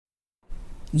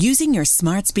Using your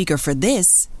smart speaker for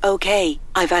this, okay,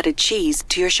 I've added cheese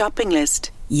to your shopping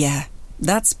list. Yeah,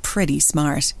 that's pretty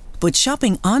smart. But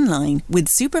shopping online with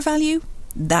SuperValue?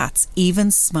 That's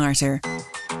even smarter.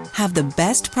 Have the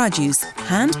best produce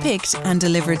hand-picked and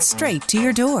delivered straight to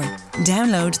your door.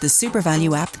 Download the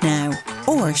SuperValue app now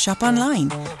or shop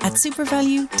online at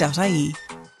supervalue.ie.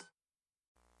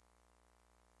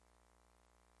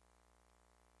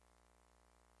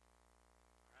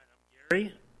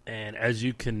 Gary, and as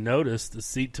you can notice, the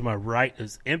seat to my right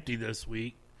is empty this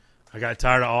week. I got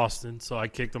tired of Austin, so I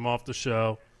kicked him off the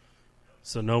show.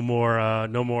 So no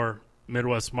more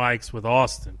Midwest Mics with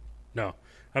Austin. No,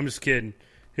 I'm just kidding.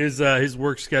 His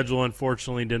work schedule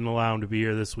unfortunately didn't allow him to be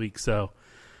here this week, so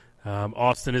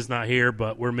Austin is not here.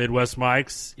 But we're Midwest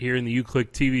Mics here in the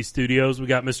UClick TV studios. We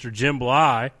got Mr. Jim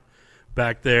Bly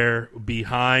back there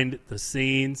behind the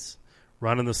scenes,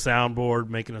 running the soundboard,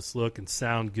 making us look and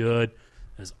sound good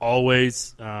as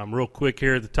always. Real quick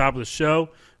here at the top of the show,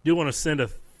 do want to send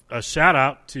a shout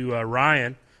out to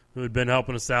Ryan, who had been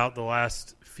helping us out the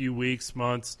last few weeks,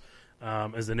 months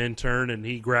as an intern, and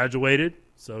he graduated,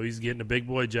 so he's getting a big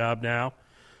boy job now.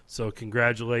 So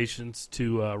congratulations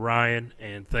to Ryan,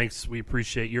 and thanks. We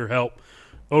appreciate your help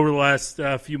over the last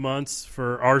few months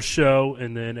for our show,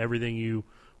 and then everything you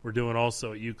were doing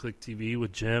also at UClick TV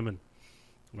with Jim.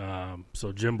 And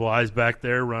so Jim Bly's back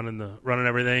there running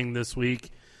everything this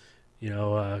week,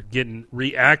 getting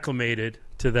reacclimated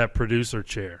to that producer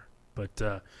chair.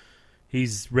 But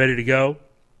he's ready to go.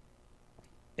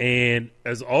 And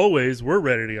as always, we're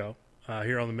ready to go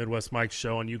here on the Midwest Mike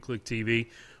Show on UClick TV.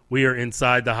 We are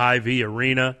inside the Hy-Vee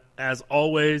Arena. As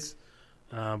always,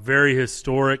 very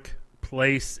historic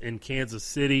place in Kansas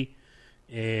City.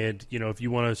 And, if you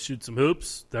want to shoot some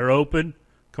hoops, they're open.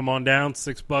 Come on down,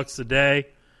 $6 a day.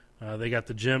 They got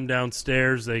the gym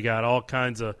downstairs. They got all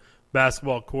kinds of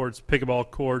basketball courts,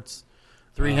 pickleball courts.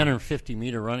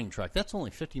 350-meter running track. That's only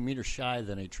 50 meters shy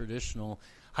than a traditional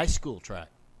high school track.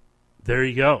 There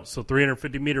you go. So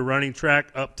 350-meter running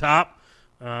track up top.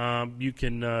 You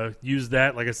can use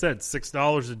that, like I said,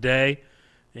 $6 a day,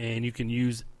 and you can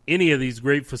use any of these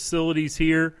great facilities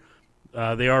here.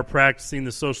 They are practicing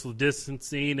the social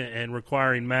distancing and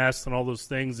requiring masks and all those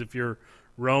things if you're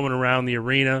roaming around the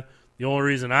arena. The only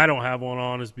reason I don't have one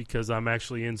on is because I'm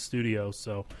actually in studio.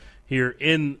 So here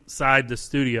inside the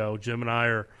studio, Jim and I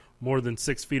are more than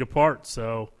 6 feet apart,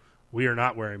 so we are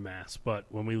not wearing masks. But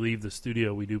when we leave the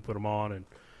studio, we do put them on. And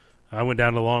I went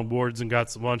down to Longboards and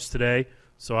got some lunch today,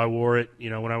 so I wore it,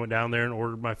 when I went down there and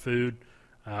ordered my food.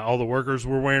 All the workers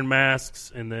were wearing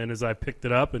masks, and then as I picked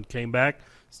it up and came back,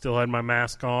 still had my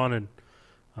mask on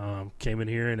and came in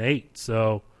here and ate.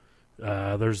 So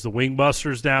there's the Wing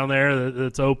Busters down there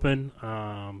that's open.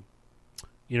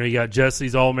 You got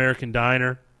Jesse's All-American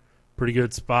Diner. Pretty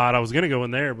good spot. I was going to go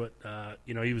in there, but,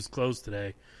 he was closed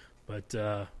today. But,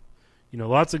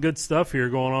 lots of good stuff here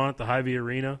going on at the Hy-Vee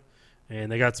Arena.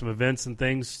 And they got some events and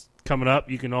things coming up.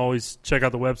 You can always check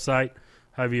out the website,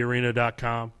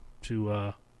 HyVeeArena.com,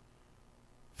 to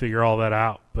figure all that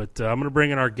out. But I'm going to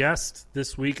bring in our guest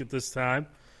this week at this time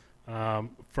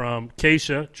from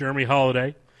Keisha, Jeremy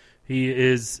Holiday. He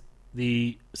is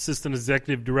the Assistant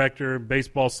Executive Director in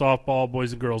baseball, softball,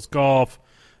 boys and girls golf,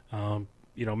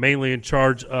 mainly in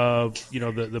charge of,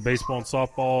 the baseball and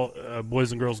softball,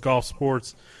 boys and girls golf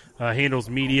sports, handles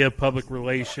media, public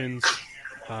relations,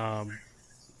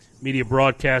 media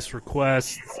broadcast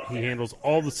requests. He handles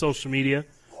all the social media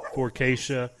for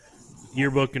Keisha,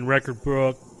 yearbook and record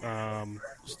book,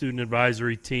 student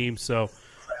advisory team. So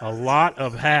a lot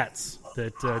of hats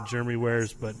that Jeremy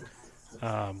wears, but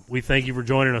we thank you for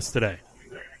joining us today.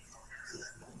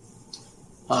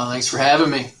 Thanks for having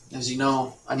me. As you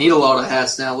know, I need a lot of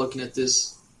hats now looking at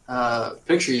this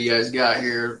picture you guys got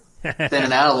here,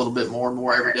 thinning out a little bit more and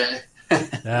more every day.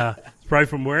 Yeah, it's probably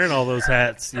from wearing all those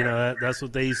hats. That's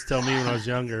what they used to tell me when I was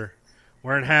younger.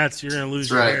 Wearing hats, you're going to lose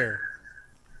your hair.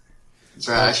 That's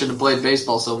right. I shouldn't have played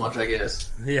baseball so much, I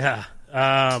guess. Yeah.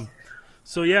 Why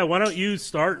don't you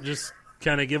start? Just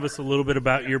kind of give us a little bit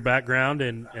about your background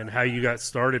and how you got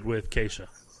started with Keisha.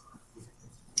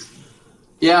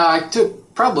 Yeah, I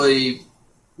took probably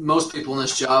most people in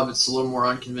this job, it's a little more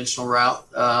unconventional route,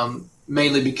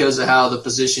 mainly because of how the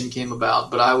position came about.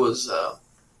 But I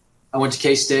went to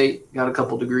K-State, got a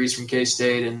couple degrees from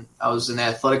K-State, and I was in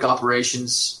athletic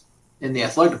operations in the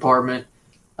athletic department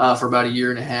for about a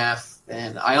year and a half.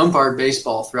 And I umpired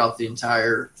baseball throughout the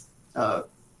entire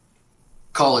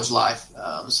college life.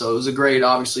 So it was a great,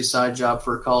 obviously, side job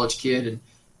for a college kid. And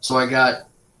so I got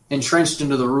entrenched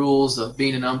into the rules of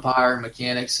being an umpire and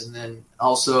mechanics, and then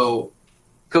also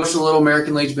coached a little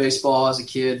American League baseball as a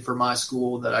kid for my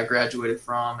school that I graduated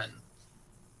from, and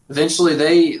eventually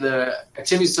the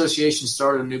Activity Association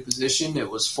started a new position. It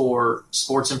was for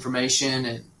sports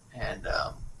information and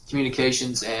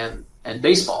communications and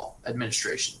baseball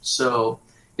administration. So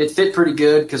it fit pretty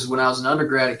good because when I was an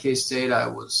undergrad at K-State, I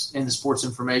was in the sports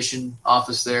information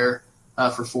office there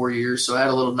for 4 years. So I had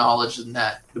a little knowledge in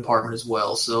that department as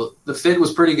well. So the fit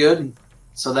was pretty good. And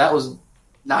so that was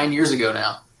 9 years ago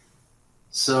now.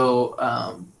 So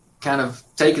kind of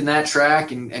taking that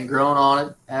track and growing on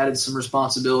it, added some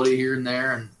responsibility here and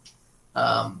there,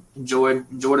 and enjoyed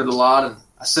it a lot. And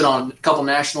I sit on a couple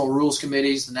national rules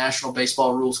committees, the National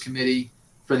Baseball Rules Committee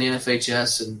for the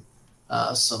NFHS, and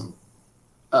some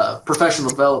professional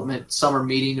development summer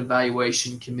meeting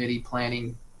evaluation committee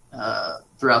planning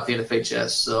throughout the NFHS.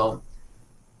 So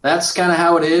that's kind of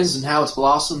how it is and how it's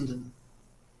blossomed, and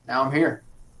now I'm here.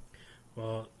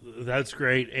 Well, that's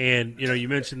great. And, you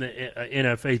mentioned the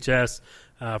NFHS.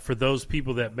 For those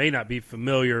people that may not be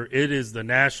familiar, it is the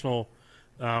national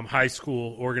high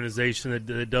school organization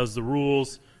that does the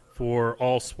rules for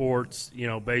all sports,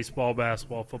 baseball,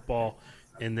 basketball, football,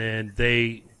 and then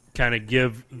they kind of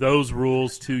give those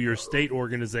rules to your state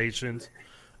organizations,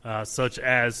 such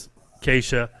as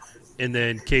KSHSAA, and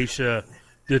then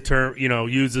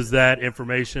KSHSAA uses that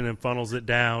information and funnels it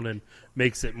down and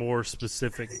makes it more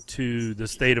specific to the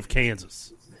state of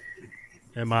Kansas.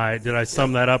 Did I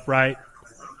sum that up right?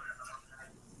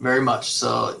 Very much.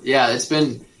 So, yeah, it's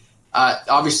been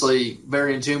obviously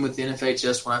very in tune with the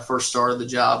NFHS when I first started the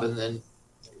job. And then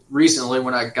recently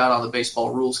when I got on the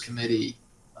Baseball Rules Committee,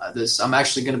 I'm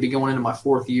actually going to be going into my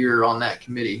 4th year on that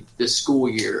committee this school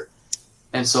year.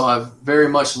 And so I've very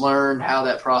much learned how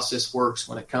that process works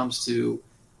when it comes to,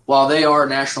 while they are a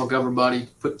national governing body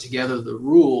to put together the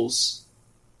rules,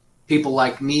 people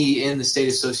like me in the state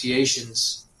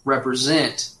associations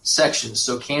represent sections.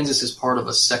 So Kansas is part of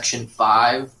a Section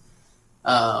 5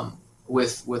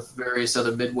 with various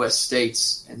other Midwest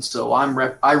states. And so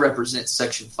I represent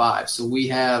Section 5. So we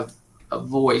have a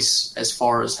voice as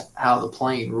far as how the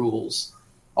playing rules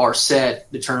are set,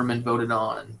 determined, voted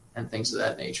on, and things of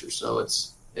that nature. So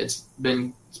it's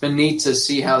been neat to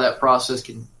see how that process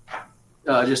can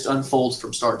just unfolds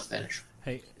from start to finish.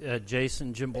 Hey,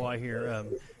 Jason, Jim Bly here.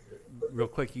 Real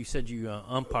quick, you said you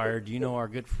umpired. Do you know our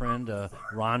good friend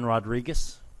Ron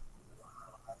Rodriguez?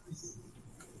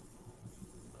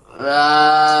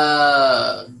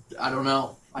 I don't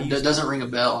know. It doesn't ring a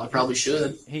bell. I probably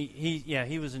should.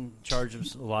 He was in charge of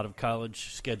a lot of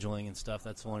college scheduling and stuff.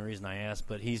 That's the only reason I asked.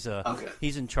 But he's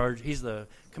in charge. He's the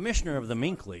commissioner of the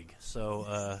Mink League.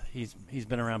 So he's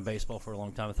been around baseball for a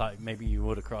long time. I thought maybe you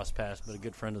would have crossed paths, but a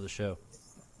good friend of the show.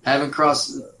 Haven't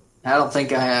crossed. I don't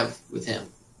think I have with him.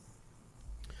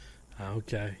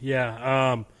 Okay.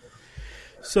 Yeah.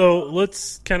 So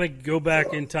let's kind of go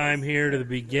back in time here to the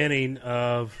beginning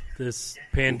of this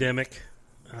pandemic.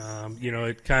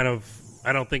 It kind of,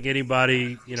 I don't think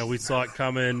anybody, we saw it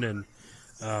coming, and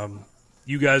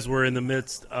you guys were in the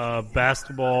midst of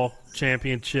basketball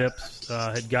championships,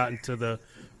 had gotten to the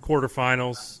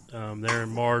quarterfinals there in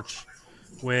March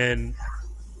when,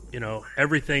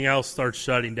 everything else starts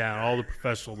shutting down, all the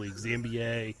professional leagues, the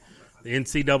NBA, the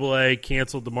NCAA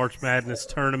canceled the March Madness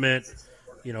tournament,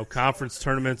 conference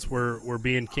tournaments were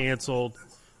being canceled,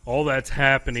 all that's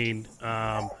happening.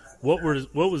 What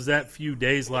was that few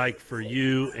days like for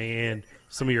you and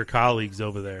some of your colleagues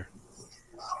over there?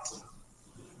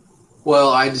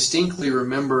 Well, I distinctly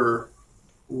remember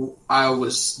I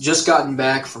was just gotten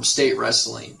back from state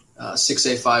wrestling,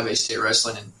 6A, 5A state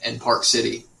wrestling in Park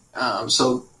City.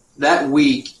 So that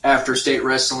week after state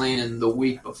wrestling and the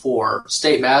week before,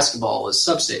 state basketball is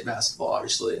sub-state basketball,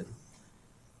 obviously.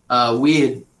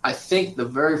 I think the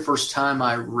very first time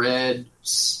I read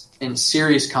in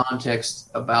serious context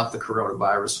about the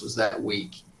coronavirus was that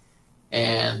week.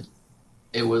 And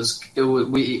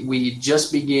we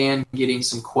just began getting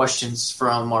some questions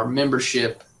from our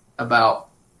membership about,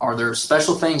 are there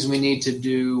special things we need to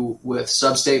do with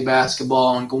sub-state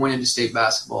basketball and going into state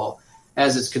basketball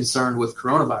as it's concerned with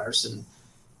coronavirus? And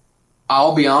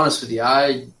I'll be honest with you,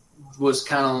 I was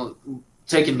kind of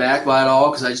taken back by it all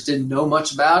because I just didn't know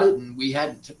much about it, and we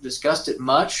hadn't discussed it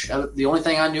much. The only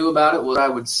thing I knew about it was I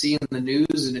would see in the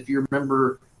news, and if you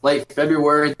remember late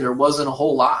February, there wasn't a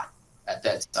whole lot at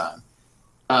that time.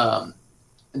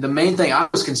 The main thing I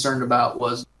was concerned about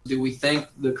was, do we think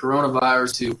the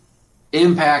coronavirus to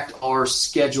impact our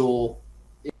schedule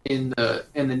in the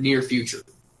near future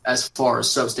as far as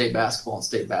sub-state basketball and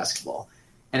state basketball?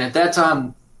 And at that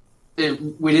time,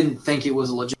 we didn't think it was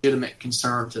a legitimate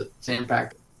concern to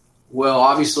impact. Well,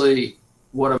 obviously,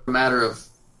 what a matter of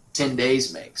 10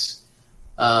 days makes.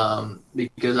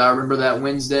 Because I remember that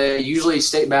Wednesday, usually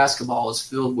state basketball is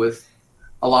filled with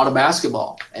a lot of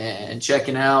basketball and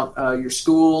checking out your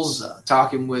schools,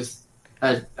 talking with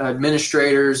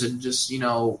administrators, and just,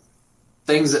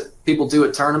 things that people do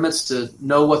at tournaments to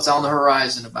know what's on the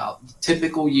horizon about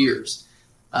typical years.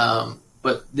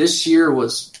 But this year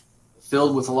was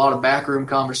filled with a lot of backroom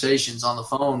conversations on the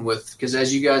phone because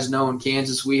as you guys know, in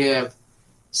Kansas, we have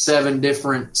 7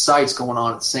 different sites going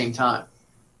on at the same time,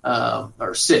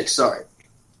 or 6, sorry.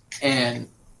 And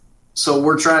so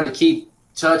we're trying to keep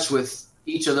touch with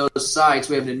each of those sites.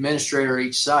 We have an administrator at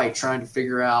each site trying to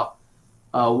figure out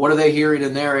what are they hearing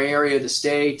in their area of the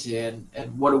state, and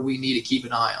what do we need to keep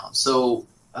an eye on. So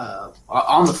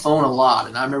on the phone a lot.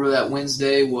 And I remember that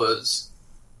Wednesday was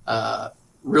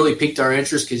really piqued our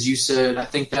interest because you said, I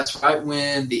think that's right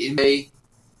when the NBA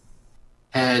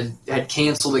had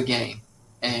canceled the game.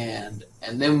 And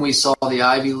then we saw the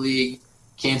Ivy League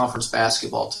conference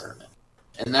basketball tournament.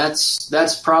 And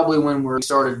that's probably when we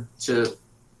started to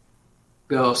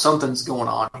go, something's going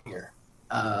on here.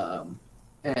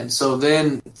 And so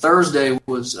then Thursday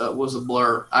was a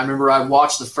blur. I remember I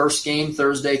watched the first game,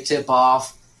 Thursday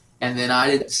tip-off, and then I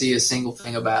didn't see a single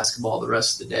thing of basketball the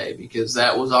rest of the day, because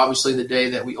that was obviously the day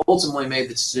that we ultimately made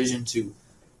the decision to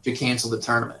cancel the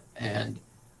tournament. And,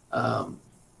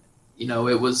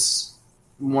 it was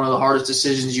one of the hardest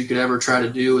decisions you could ever try to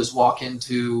do, is walk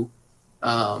into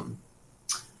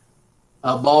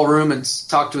a ballroom and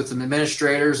talk with the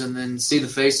administrators, and then see the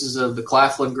faces of the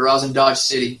Claflin girls in Dodge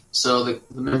City. So the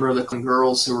member of the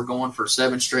girls who were going for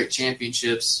 7 straight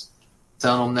championships,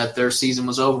 telling them that their season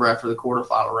was over after the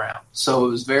quarterfinal round. So it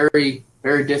was very,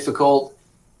 very difficult,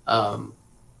 and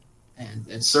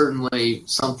certainly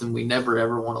something we never,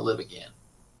 ever want to live again.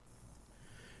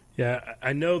 Yeah,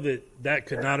 I know that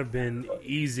could not have been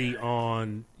easy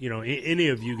on, any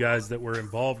of you guys that were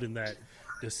involved in that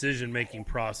decision-making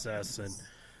process. And,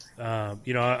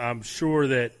 I'm sure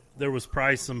that there was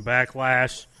probably some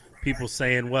backlash, people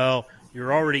saying, well,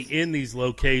 you're already in these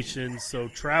locations, so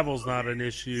travel's not an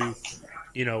issue.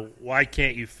 Why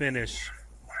can't you finish?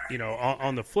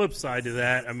 On the flip side to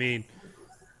that, I mean,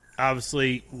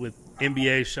 obviously with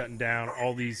NBA shutting down,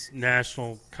 all these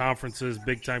national conferences,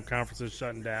 big-time conferences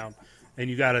shutting down, and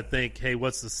you got to think, hey,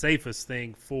 what's the safest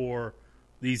thing for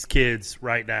these kids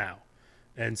right now?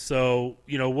 And so,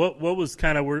 what was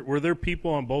kind of, were there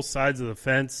people on both sides of the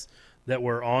fence that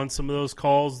were on some of those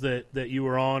calls that you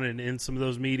were on and in some of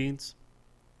those meetings?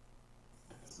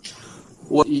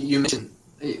 Well, you mentioned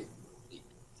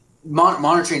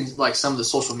monitoring like some of the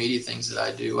social media things that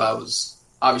I do. I was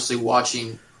obviously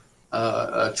watching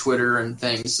Twitter and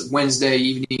things Wednesday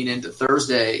evening into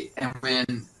Thursday, and when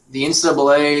the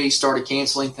NCAA started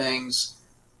canceling things,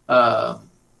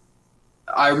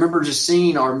 I remember just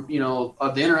seeing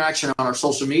the interaction on our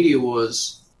social media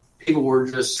was people were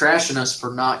just trashing us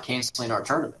for not canceling our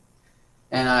tournament.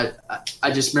 And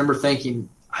I just remember thinking,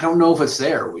 I don't know if it's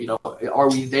there. Are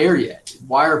we there yet?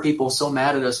 Why are people so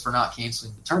mad at us for not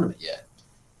canceling the tournament yet?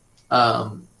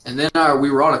 And then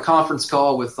we were on a conference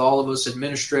call with all of us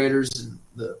administrators in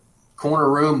the corner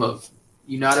room of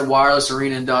United Wireless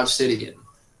Arena in Dodge City.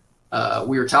 And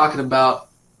we were talking about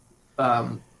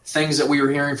things that we were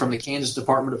hearing from the Kansas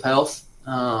Department of Health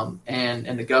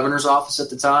and the governor's office at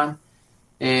the time.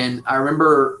 And I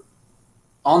remember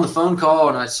on the phone call,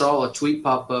 and I saw a tweet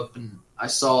pop up, and I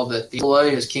saw that the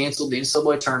NCAA has canceled the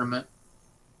NCAA tournament.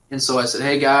 And so I said,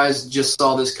 hey, guys, just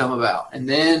saw this come about. And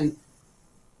then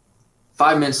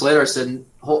 5 minutes later, I said,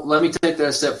 let me take that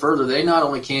a step further. They not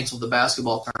only canceled the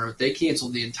basketball tournament, they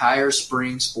canceled the entire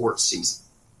spring sports season,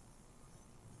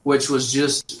 which was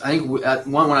just, I think, when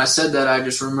I said that, I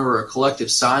just remember a collective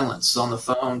silence on the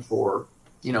phone for,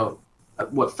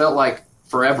 what felt like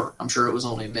forever. I'm sure it was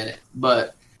only a minute,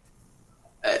 but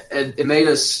it made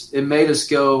us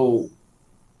go,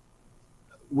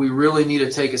 we really need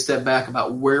to take a step back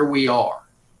about where we are.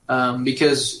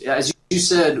 Because as you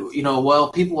said, well,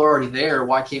 people are already there.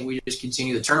 Why can't we just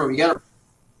continue the tournament?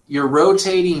 You're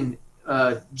rotating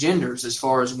genders as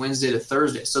far as Wednesday to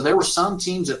Thursday. So there were some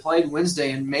teams that played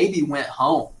Wednesday and maybe went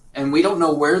home. And we don't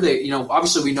know where they,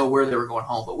 obviously we know where they were going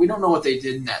home, but we don't know what they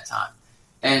did in that time.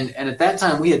 And at that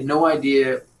time, we had no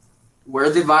idea where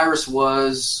the virus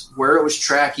was, where it was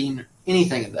tracking,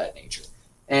 anything of that nature.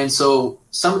 And so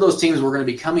some of those teams were going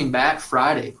to be coming back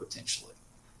Friday potentially.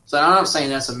 So I'm not saying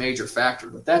that's a major factor,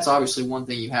 but that's obviously one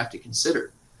thing you have to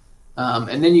consider.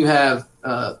 And then you have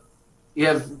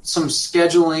some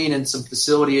scheduling and some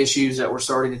facility issues that were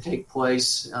starting to take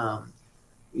place.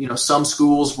 Some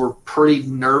schools were pretty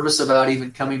nervous about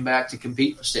even coming back to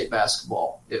compete for state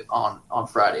basketball on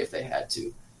Friday if they had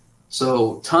to.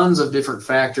 So tons of different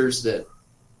factors that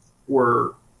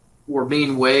were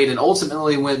being weighed. And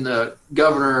ultimately, when the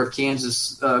governor of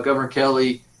Kansas, Governor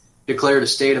Kelly, declared a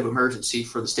state of emergency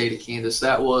for the state of Kansas,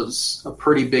 that was a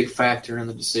pretty big factor in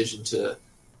the decision to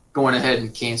going ahead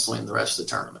and canceling the rest of the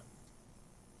tournament.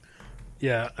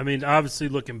 Yeah, I mean, obviously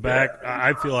looking back,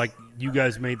 I feel like you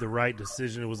guys made the right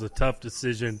decision. It was a tough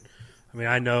decision. I mean,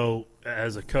 I know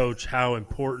as a coach how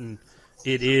important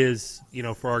it is,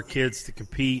 for our kids to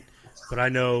compete. But I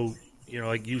know,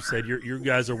 like you said, you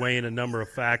guys are weighing a number of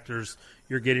factors.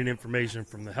 You're getting information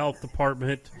from the health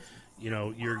department.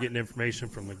 You're getting information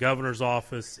from the governor's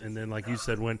office. And then, like you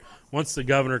said, once the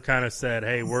governor kind of said,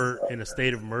 hey, we're in a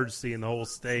state of emergency in the whole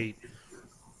state,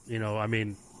 I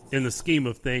mean, in the scheme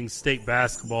of things, state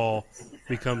basketball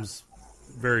becomes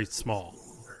very small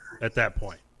at that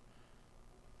point.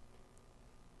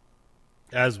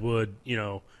 As would,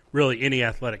 really any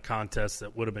athletic contest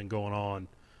that would have been going on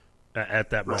at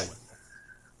that moment.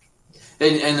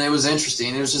 And it was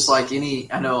interesting. It was just like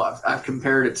I know I've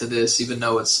compared it to this, even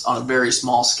though it's on a very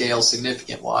small scale,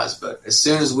 significant-wise. But as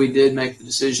soon as we did make the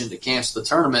decision to cancel the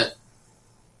tournament,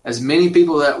 as many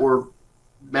people that were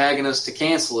bagging us to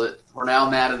cancel it were now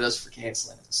mad at us for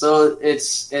canceling it. So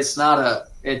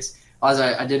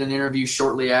I did an interview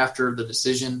shortly after the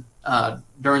decision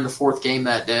during the fourth game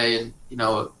that day, and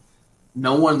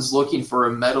no one's looking for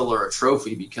a medal or a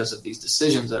trophy because of these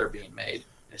decisions that are being made.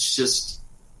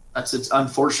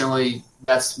 Unfortunately,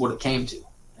 that's what it came to.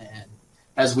 And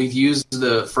as we've used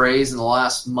the phrase in the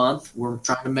last month, we're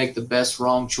trying to make the best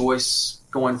wrong choice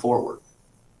going forward.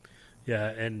 Yeah,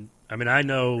 and I mean, I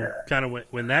know kind of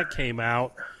when that came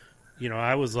out,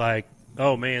 I was like,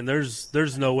 oh man,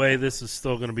 there's no way this is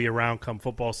still going to be around come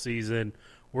football season.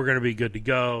 We're going to be good to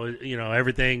go.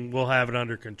 Everything, we'll have it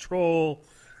under control.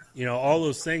 All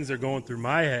those things are going through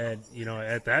my head,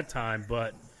 at that time.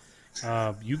 But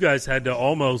you guys had to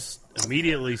almost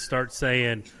immediately start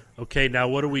saying, okay, now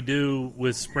what do we do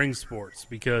with spring sports?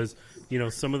 Because,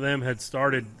 some of them had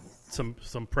started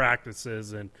some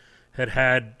practices and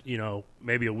had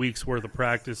maybe a week's worth of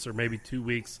practice or maybe 2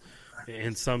 weeks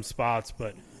in some spots.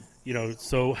 But,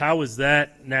 so how is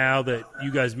that now that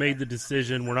you guys made the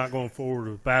decision, we're not going forward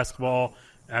with basketball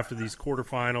after these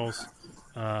quarterfinals,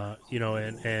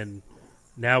 and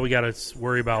now we got to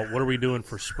worry about what are we doing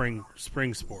for spring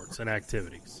sports and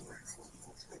activities?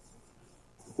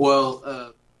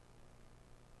 Well,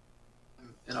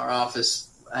 in our office,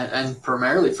 and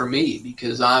primarily for me,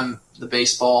 because I'm the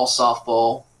baseball,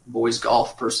 softball, boys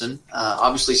golf person.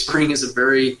 Obviously, spring is a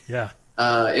very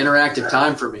interactive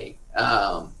time for me.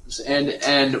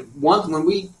 When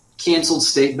we canceled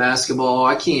state basketball,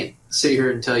 I can't sit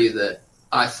here and tell you that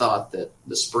I thought that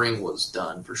the spring was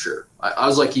done for sure. I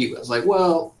was like you. I was like,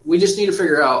 well, we just need to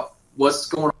figure out what's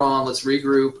going on. Let's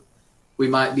regroup. We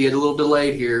might be a little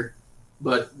delayed here,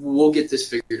 but we'll get this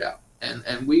figured out.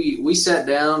 And we sat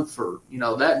down for,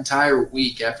 that entire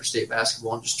week after state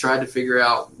basketball and just tried to figure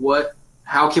out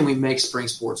how can we make spring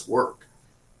sports work.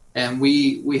 And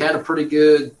we had a pretty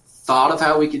good thought of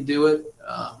how we could do it.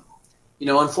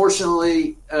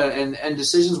 Unfortunately, and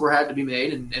decisions had to be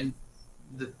made, and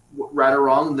right or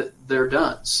wrong, that they're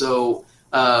done. So,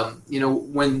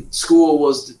 when school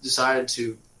was decided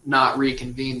to not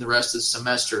reconvene the rest of the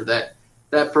semester,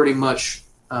 that pretty much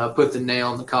put the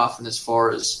nail in the coffin as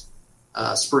far as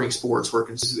spring sports were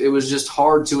concerned. It was just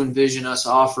hard to envision us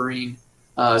offering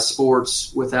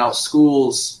sports without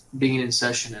schools being in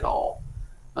session at all.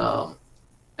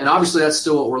 And obviously that's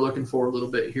still what we're looking for a little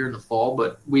bit here in the fall,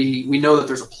 but we know that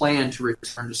there's a plan to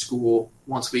return to school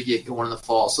once we get going in the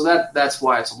fall. So that's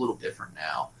why it's a little different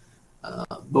now.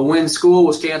 But when school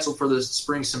was canceled for the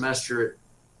spring semester,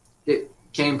 it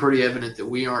became pretty evident that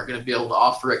we aren't going to be able to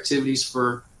offer activities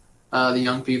for the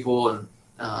young people, and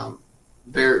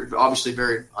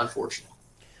very unfortunate.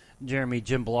 Jeremy,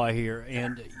 Jim Bly here,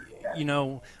 and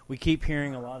we keep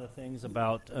hearing a lot of things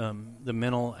about the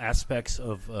mental aspects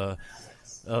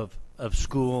of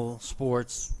school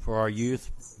sports for our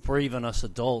youth, for even us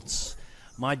adults.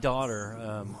 My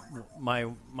daughter,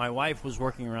 my wife was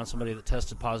working around somebody that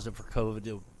tested positive for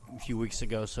COVID a few weeks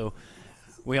ago, so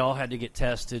we all had to get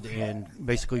tested and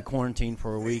basically quarantined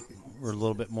for a week or a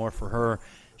little bit more for her.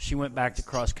 She went back to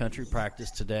cross-country practice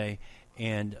today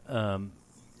and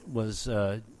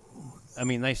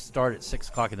they start at 6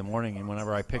 o'clock in the morning, and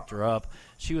whenever I picked her up,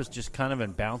 she was just kind of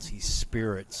in bouncy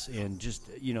spirits and just,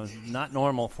 not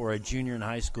normal for a junior in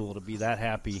high school to be that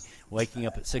happy waking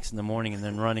up at 6 in the morning and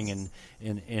then running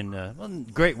in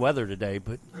great weather today.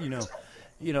 But,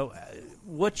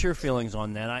 what's your feelings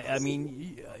on that? I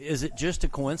mean, is it just a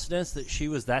coincidence that she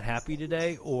was that happy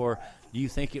today, or do you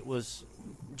think it was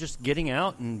just getting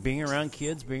out and being around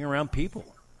kids, being around people.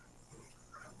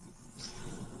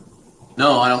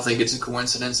 No, I don't think it's a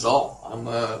coincidence at all.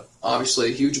 I'm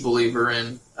obviously a huge believer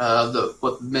in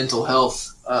what mental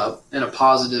health in a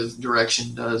positive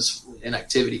direction does in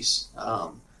activities.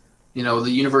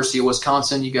 The University of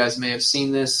Wisconsin, you guys may have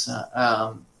seen this,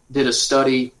 did a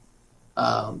study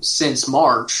since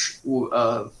March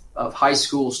of high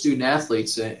school student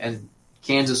athletes, and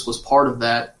Kansas was part of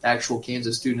that, actual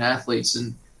Kansas student athletes,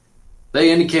 and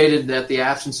they indicated that the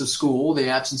absence of school, the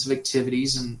absence of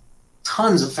activities, and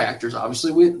tons of factors,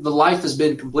 obviously, the life has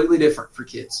been completely different for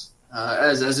kids,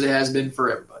 as it has been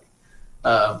for everybody.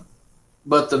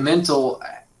 But the mental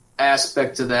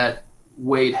aspect of that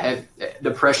weighed heavy.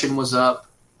 Depression was up.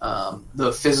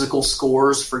 The physical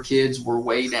scores for kids were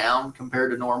way down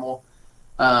compared to normal.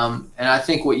 And I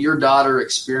think what your daughter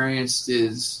experienced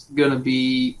is going to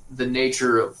be the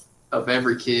nature of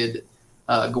every kid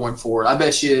going forward. I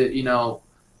bet you,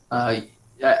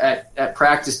 at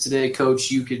practice today,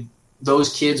 Coach,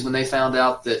 those kids, when they found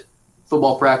out that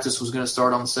football practice was going to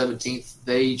start on the 17th,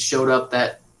 they showed up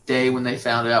that day when they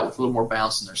found it out with a little more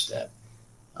bounce in their step.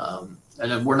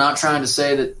 And we're not trying to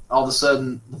say that all of a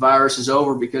sudden the virus is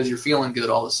over because you're feeling good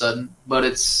all of a sudden, but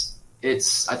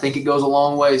I think it goes a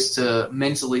long ways to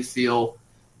mentally feel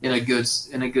in a good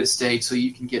state so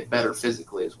you can get better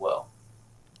physically as well.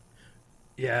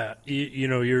 Yeah,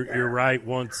 you're right.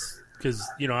 Once, because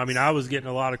I was getting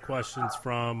a lot of questions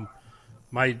from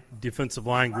my defensive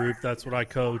line group. That's what I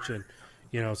coach, and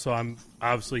so I'm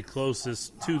obviously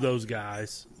closest to those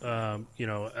guys, on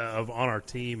our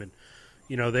team, and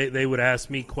they would ask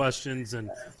me questions, and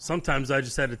sometimes I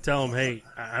just had to tell them, hey,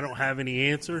 I don't have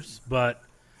any answers, but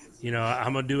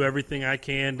I'm gonna do everything I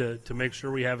can to make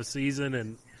sure we have a season,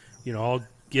 and I'll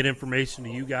get information to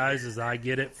you guys as I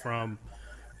get it from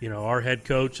our head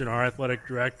coach and our athletic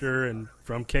director and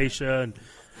from Keisha, and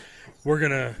we're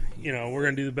gonna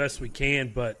do the best we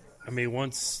can. But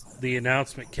once the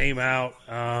announcement came out,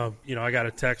 I got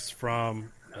a text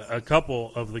from a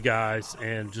couple of the guys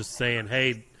and just saying,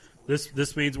 hey,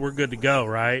 this means we're good to go,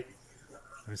 right?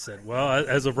 I said, well,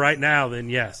 as of right now, then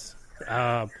yes.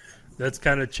 That's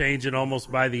kind of changing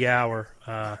almost by the hour.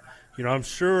 I'm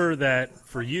sure that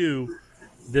for you,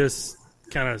 this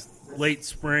kind of late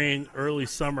spring, early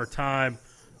summer time,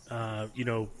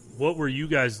 what were you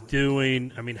guys doing?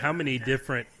 How many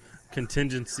different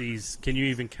contingencies, can you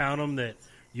even count them, that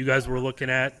you guys were looking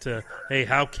at to, hey,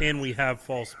 how can we have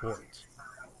fall sports?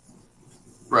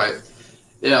 Right.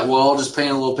 Yeah, well, I'll just paint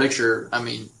a little picture.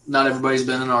 Not everybody's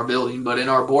been in our building, but in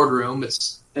our boardroom,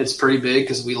 it's pretty big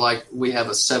because we have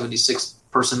a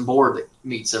 76-person board that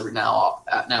meets every now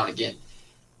and again.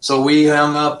 So we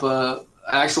hung up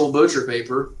actual butcher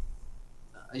paper,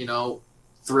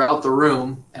 throughout the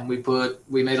room, and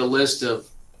we made a list of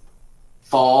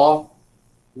fall,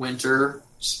 winter,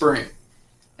 spring,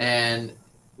 and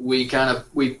we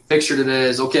pictured it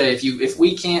as, okay, if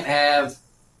we can't have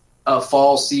a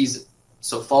fall season,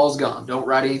 so fall's gone, don't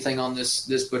write anything on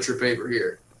this butcher paper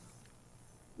here.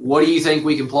 What do you think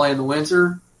we can play in the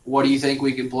winter? What do you think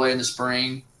we can play in the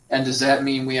spring? And does that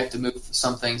mean we have to move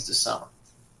some things to summer?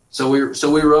 So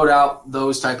we wrote out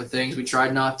those type of things. We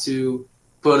tried not to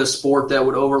put a sport that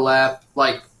would overlap,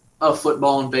 like a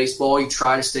football and baseball. You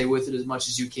try to stay with it as much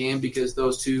as you can because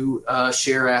those two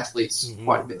share athletes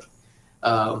quite a bit.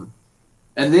 And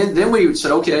then we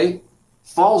said, okay,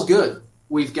 fall's good.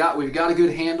 We've got a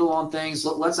good handle on things.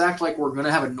 Let's act like we're going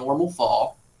to have a normal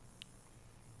fall.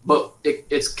 But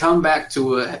it's come back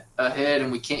to a head,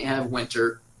 and we can't have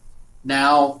winter.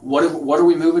 Now, what are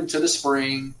we moving to the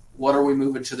spring? What are we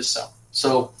moving to the summer?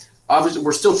 So obviously,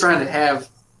 we're still trying to have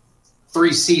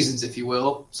 3 seasons, if you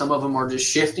will. Some of them are just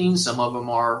shifting. Some of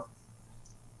them are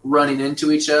running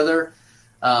into each other.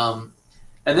 And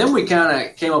then we kind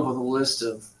of came up with a list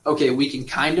of, okay, we can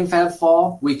kind of have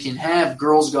fall. We can have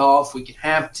girls golf. We can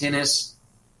have tennis,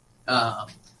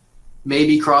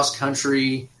 maybe cross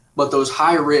country. But those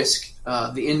high risk,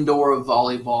 the indoor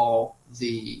volleyball,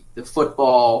 the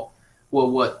football,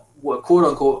 what quote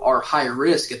unquote are high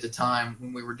risk at the time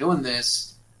when we were doing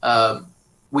this,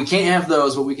 we can't have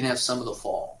those, but we can have some of the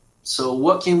fall. So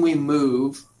what can we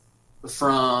move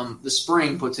from the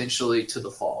spring potentially to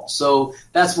the fall? So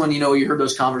that's when you heard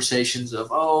those conversations of,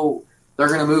 oh, they're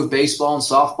going to move baseball and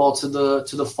softball to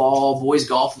the fall. Boys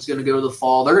golf is going to go to the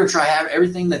fall. They're going to try to have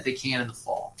everything that they can in the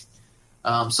fall.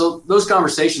 So those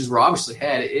conversations were obviously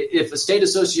had. If a state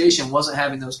association wasn't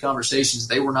having those conversations,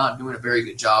 they were not doing a very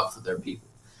good job for their people.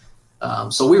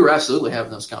 So we were absolutely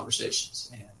having those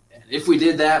conversations. And if we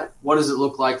did that, what does it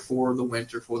look like for the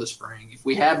winter, for the spring? If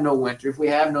we have no winter, if we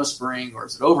have no spring, or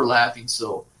is it overlapping?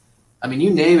 So I mean,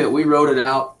 you name it, we wrote it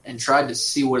out and tried to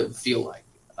see what it would feel like.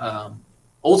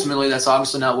 Ultimately, that's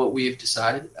obviously not what we have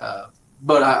decided.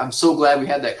 But I'm so glad we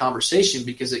had that conversation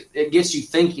because it gets you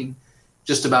thinking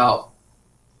just about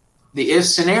the if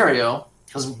scenario.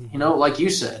 Because, like you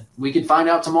said, we could find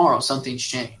out tomorrow something's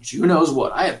changed. Who knows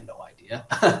what? I have no idea,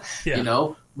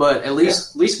 But at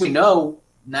least we know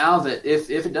now that if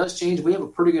it does change, we have a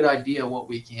pretty good idea what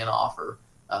we can offer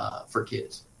for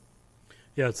kids.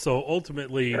 Yeah, so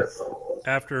ultimately,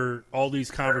 after all these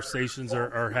conversations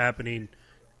are happening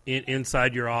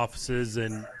inside your offices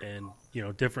and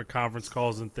different conference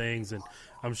calls and things, and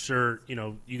I'm sure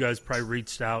you guys probably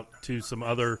reached out to some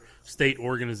other state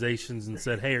organizations and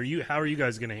said, hey, how are you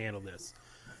guys going to handle this?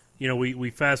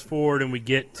 We fast forward and we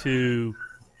get to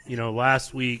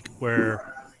last week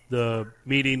where the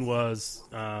meeting was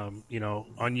on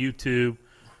YouTube.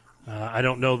 I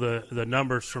don't know the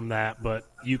numbers from that, but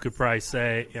you could probably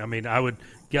say, I would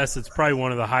guess it's probably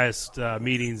one of the highest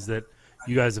meetings that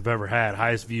you guys have ever had,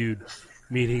 highest viewed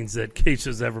meetings that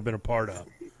Keisha's ever been a part of.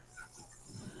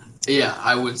 Yeah,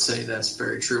 I would say that's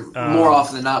very true. More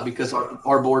often than not, because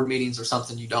our board meetings are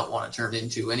something you don't want to turn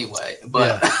into anyway.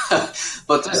 But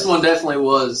but this one definitely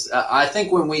was. I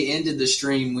think when we ended the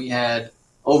stream, we had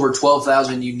over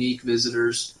 12,000 unique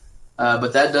visitors,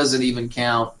 but that doesn't even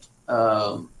count.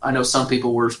 I know some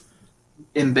people were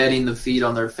embedding the feed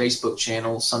on their Facebook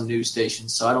channel, some news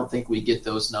stations, so I don't think we get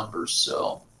those numbers.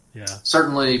 So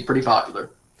certainly pretty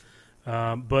popular.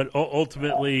 But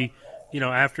ultimately,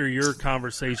 after your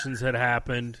conversations had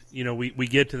happened, we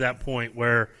get to that point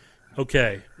where,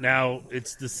 okay, now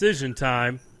it's decision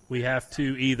time. We have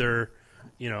to either,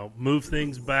 move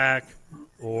things back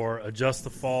or adjust the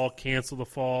fall, cancel the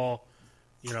fall.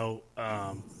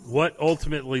 What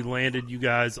ultimately landed you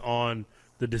guys on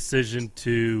the decision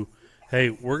to,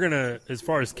 hey, we're going to, as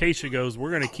far as Keisha goes,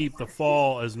 we're going to keep the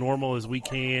fall as normal as we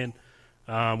can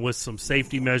with some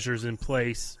safety measures in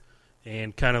place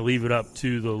and kind of leave it up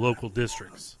to the local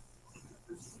districts?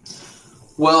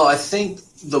 Well, I think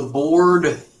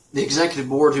the executive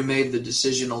board who made the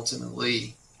decision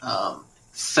ultimately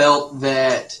felt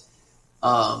that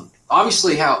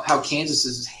obviously how Kansas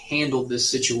has handled this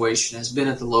situation has been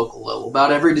at the local level.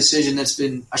 About every decision that's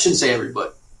been, I shouldn't say every,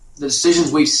 but the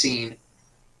decisions we've seen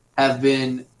have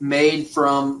been made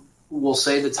from, we'll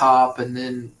say, the top and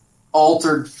then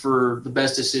altered for the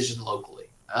best decision locally.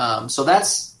 So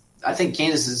I think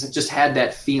Kansas has just had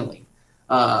that feeling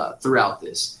throughout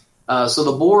this. So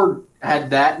the board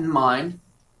had that in mind.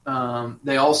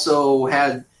 They also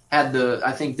had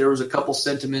I think there was a couple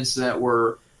sentiments that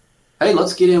were, hey,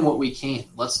 let's get in what we can.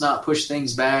 Let's not push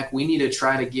things back. We need to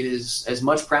try to get as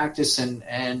much practice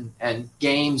and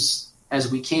games as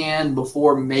we can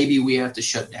before maybe we have to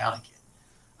shut down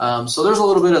again. So there's a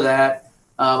little bit of that.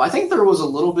 I think there was a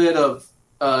little bit of,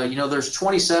 there's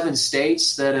 27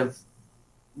 states that have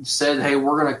said, hey,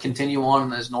 we're going to continue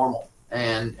on as normal.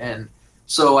 And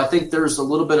so I think there's a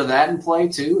little bit of that in play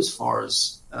too, as far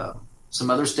as some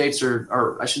other states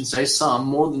or I shouldn't say some,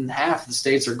 more than half the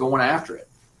states are going after it.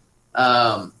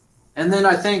 And then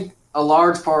I think a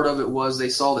large part of it was they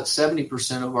saw that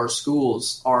 70% of our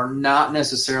schools are not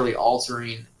necessarily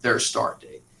altering their start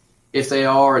date. If they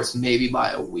are, it's maybe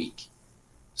by a week.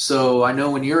 So I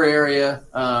know in your area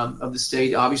of the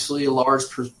state, obviously a large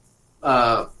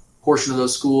portion of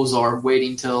those schools are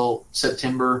waiting till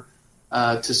September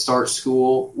to start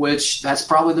school, which that's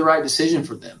probably the right decision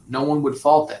for them. No one would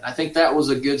fault that. I think that was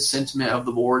a good sentiment of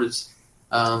the board is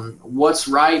what's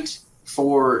right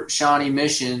for Shawnee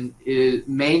Mission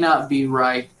may not be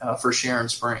right for Sharon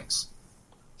Springs.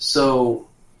 So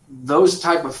those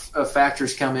type of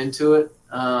factors come into it.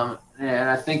 And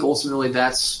I think ultimately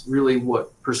that's really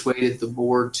what persuaded the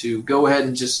board to go ahead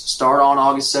and just start on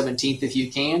August 17th if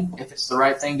you can, if it's the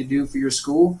right thing to do for your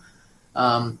school,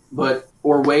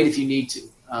 or wait if you need to.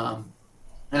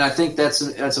 And I think that's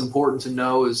important to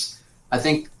know is I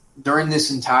think during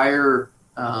this entire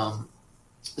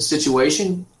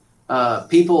situation,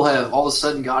 people have all of a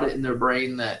sudden got it in their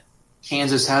brain that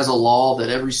Kansas has a law that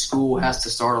every school has to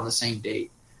start on the same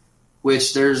date,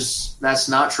 which that's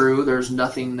not true. There's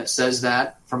nothing that says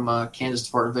that from a Kansas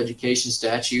Department of Education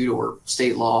statute or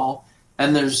state law.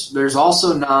 And there's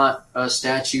also not a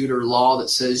statute or law that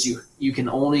says you can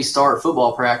only start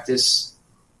football practice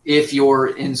if you're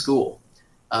in school.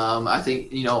 I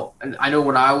think, I know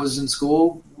when I was in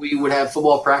school, we would have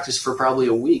football practice for probably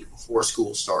a week before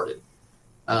school started.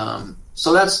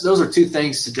 So those are two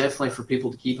things for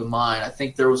people to keep in mind. I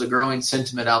think there was a growing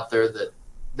sentiment out there that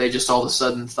they just all of a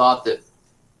sudden thought that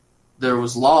there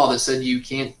was law that said you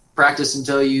can't practice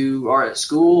until you are at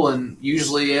school, and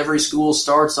usually every school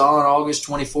starts on August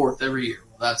 24th every year.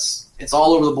 Well, it's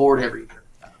all over the board every year.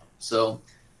 So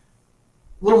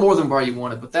a little more than where you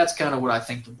wanted, but that's kind of what I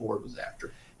think the board was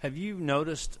after. Have you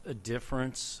noticed a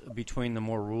difference between the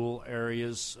more rural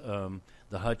areas,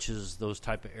 the Hutches, those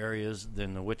type of areas,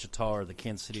 than the Wichita or the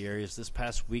Kansas City areas? This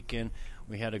past weekend,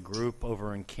 we had a group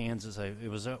over in Kansas. It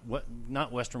was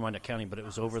not Western Wyandotte County, but it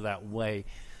was over that way,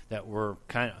 that were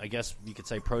kind of, I guess you could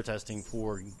say, protesting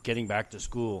for getting back to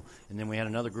school. And then we had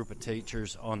another group of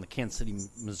teachers on the Kansas City,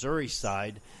 Missouri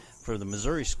side for the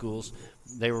Missouri schools.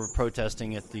 They were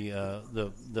protesting at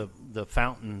the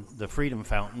fountain, the Freedom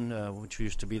Fountain, which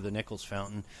used to be the Nichols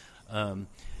Fountain,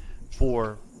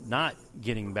 for not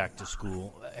getting back to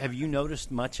school. Have you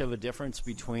noticed much of a difference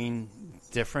between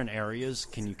different areas?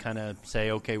 Can you kind of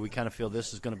say, okay, we kind of feel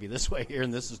this is going to be this way here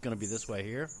and this is going to be this way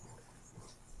here?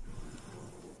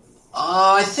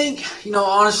 I think,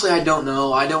 honestly, I don't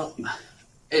know.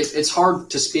 It's hard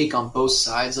to speak on both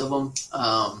sides of them.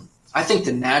 I think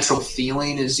the natural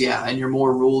feeling is, in your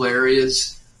more rural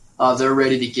areas, they're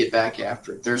ready to get back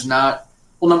after it. There's not,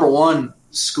 number one,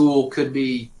 school could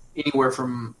be anywhere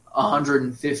from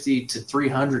 150 to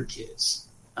 300 kids,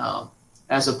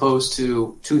 as opposed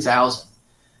to 2,000.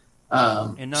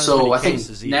 So I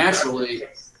think naturally,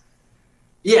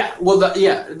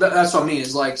 that's what I mean.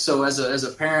 Is like, so as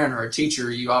a parent or a teacher,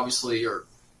 you obviously are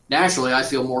naturally, I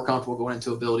feel more comfortable going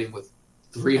into a building with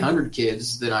 300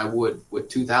 kids than I would with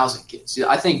 2,000 kids.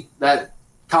 I think that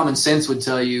common sense would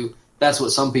tell you that's what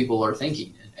some people are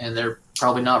thinking, and they're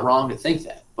probably not wrong to think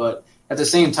that. But at the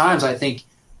same time, I think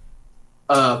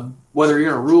whether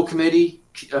you're in a rural community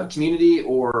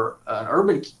or an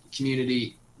urban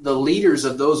community, the leaders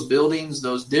of those buildings,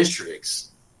 those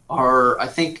districts, are, I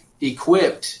think,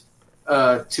 equipped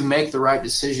to make the right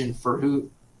decision for who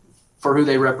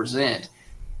they represent.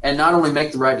 And not only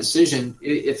make the right decision,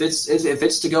 if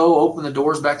it's to go open the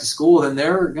doors back to school, then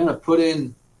they're going to put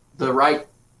in the right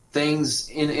things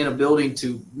in a building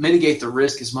to mitigate the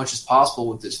risk as much as possible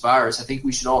with this virus. I think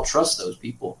we should all trust those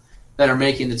people that are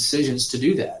making the decisions to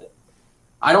do that.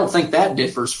 I don't think that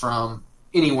differs from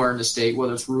anywhere in the state,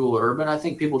 whether it's rural or urban. I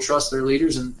think people trust their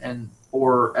leaders and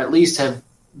or at least have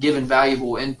given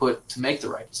valuable input to make the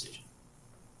right decision.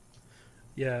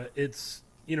 Yeah, it's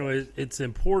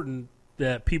important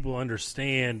that people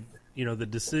understand, the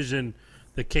decision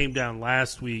that came down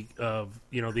last week of,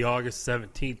 the August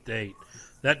 17th date.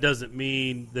 That doesn't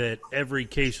mean that every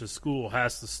Acacia school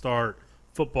has to start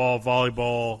football,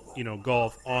 volleyball,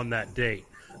 golf on that date.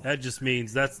 That just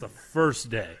means that's the first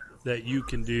day that you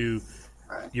can do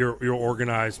your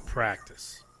organized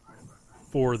practice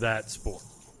for that sport.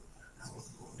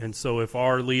 And so if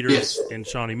our leaders in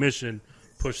Shawnee Mission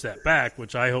push that back,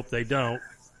 which I hope they don't,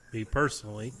 me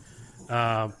personally,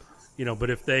 but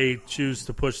if they choose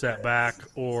to push that back,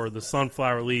 or the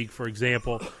Sunflower League, for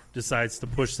example, decides to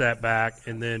push that back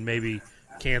and then maybe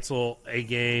cancel a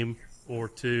game or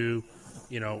two,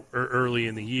 early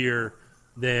in the year,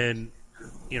 then,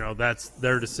 that's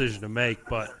their decision to make.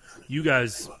 But you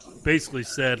guys basically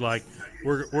said, like,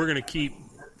 we're going to keep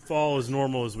fall as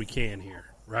normal as we can here,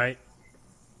 right?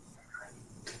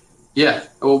 Yeah.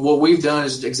 Well, what we've done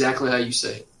is exactly how you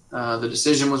say. The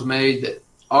decision was made that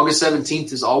August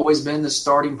 17th has always been the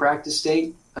starting practice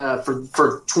date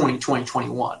for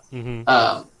 2021.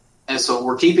 Mm-hmm. And so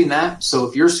we're keeping that. So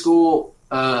if your school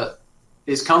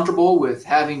is comfortable with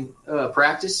having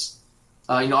practice,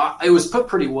 it was put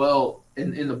pretty well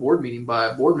in the board meeting by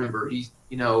a board member.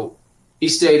 He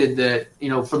stated that,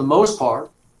 for the most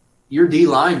part, your D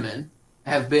linemen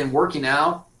have been working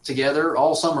out together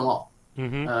all summer long.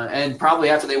 Mm-hmm. And probably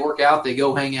after they work out, they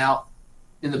go hang out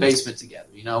in the basement together,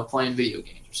 playing video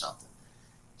games or something.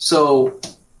 So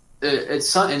in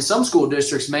some school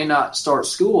districts may not start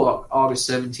school August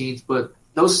 17th, but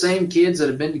those same kids that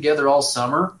have been together all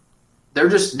summer, they're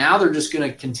just going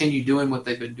to continue doing what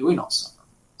they've been doing all summer.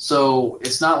 So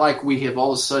it's not like we have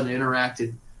all of a sudden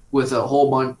interacted with a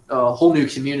whole new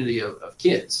community of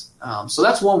kids. So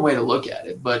that's one way to look at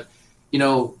it. But,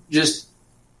 just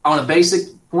on a basic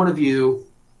point of view,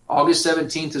 August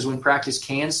 17th is when practice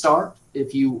can start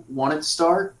if you want it to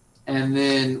start. And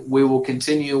then we will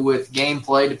continue with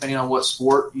gameplay depending on what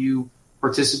sport you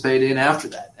participate in after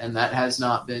that. And that has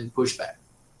not been pushed back.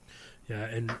 Yeah,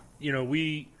 and,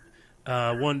 we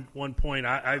one point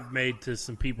I've made to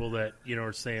some people that,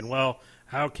 are saying, well,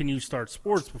 how can you start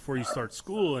sports before you start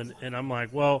school? And I'm like,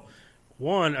 well,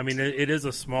 one, I mean, it is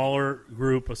a smaller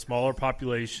group, a smaller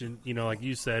population. Like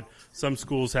you said, some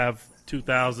schools have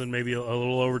 2,000, maybe a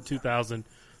little over 2,000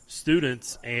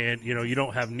 students, and, you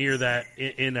don't have near that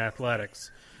in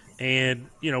athletics. And,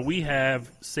 we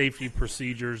have safety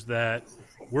procedures that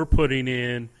we're putting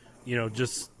in,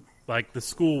 just like the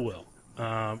school will.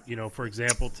 For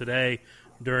example, today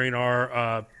during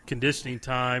our conditioning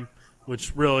time,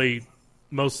 which really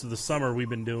most of the summer we've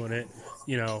been doing it,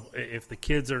 if the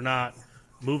kids are not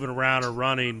moving around or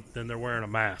running, then they're wearing a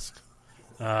mask.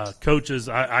 Coaches,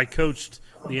 I coached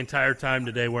the entire time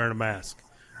today wearing a mask.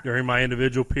 During my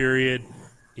individual period,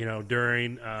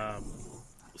 during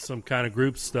some kind of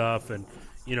group stuff and,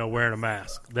 wearing a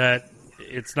mask. That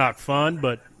it's not fun,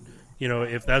 but,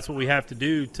 if that's what we have to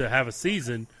do to have a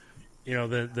season,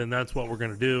 then that's what we're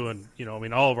going to do. And,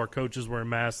 all of our coaches wearing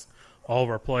masks, all of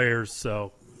our players.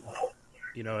 So,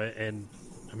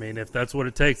 if that's what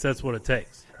it takes, that's what it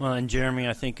takes. Well, and Jeremy,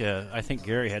 I think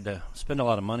Gary had to spend a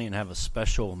lot of money and have a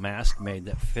special mask made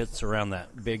that fits around that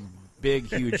big,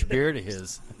 huge beard of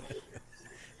his.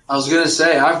 I was going to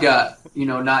say, I've got,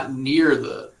 not near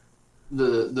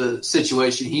the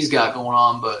situation he's got going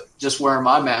on, but just wearing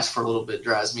my mask for a little bit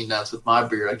drives me nuts with my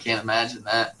beard. I can't imagine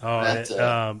that.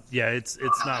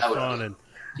 It's not fun. And,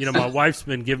 my wife's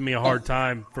been giving me a hard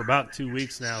time for about 2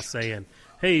 weeks now saying,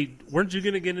 hey, weren't you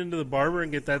going to get into the barber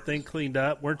and get that thing cleaned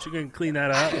up? Weren't you going to clean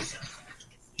that up?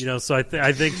 So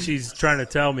I think she's trying to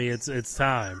tell me it's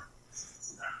time.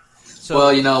 So,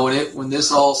 well, when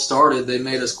this all started, they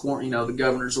made us the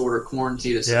governor's order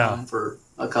quarantined us home for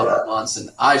a couple of months, and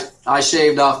I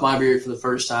shaved off my beard for the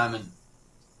first time in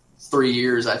 3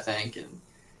 years, I think, and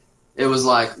it was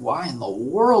like, why in the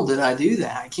world did I do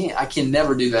that? I can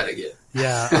never do that again.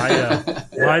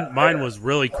 Yeah, mine was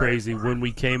really crazy when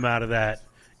we came out of that,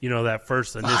 that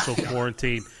first initial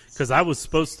quarantine, because I was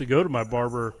supposed to go to my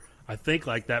barber, I think,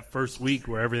 like that first week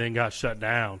where everything got shut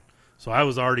down. So I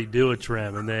was already due a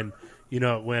trim, and then,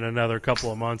 it went another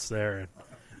couple of months there, and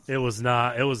it was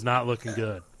not looking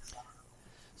good.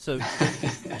 So,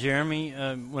 Jeremy,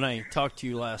 when I talked to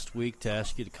you last week to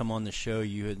ask you to come on the show,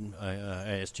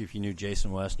 I asked you if you knew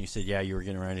Jason West, and you said, yeah, you were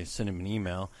getting ready to send him an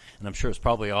email. And I'm sure it's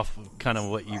probably off of kind of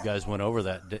what you guys went over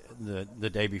the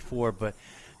day before. But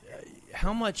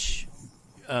how much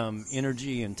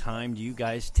energy and time do you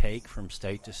guys take from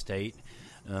state to state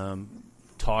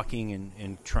talking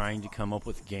and trying to come up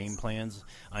with game plans?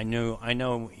 I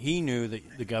know he knew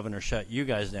that the governor shut you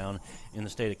guys down in the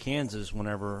state of Kansas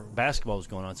whenever basketball was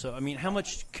going on. So, how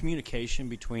much communication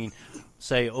between,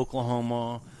 say,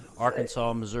 Oklahoma,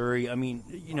 Arkansas, Missouri,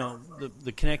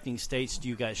 the connecting states do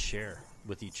you guys share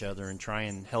with each other and try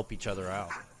and help each other out?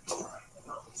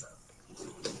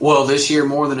 Well, this year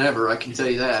more than ever, I can tell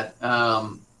you that.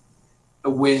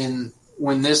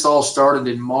 When this all started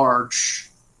in March,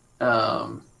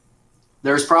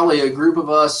 there's probably a group of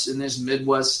us in this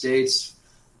Midwest states,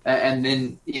 and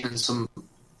then even some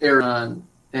Arizona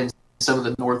and some of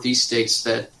the Northeast states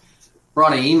that were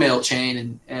on an email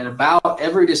chain, and about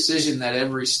every decision that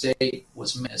every state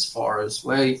was made as far as,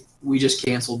 well, we just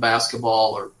canceled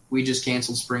basketball, or we just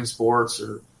canceled spring sports,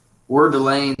 or we're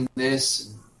delaying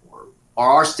this, or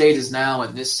our state is now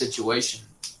in this situation.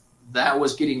 That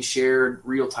was getting shared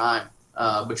real time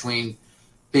between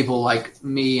people like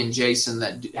me and Jason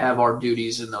that have our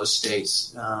duties in those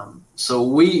states. So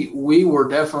we were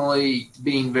definitely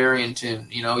being very in tune.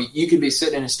 You could be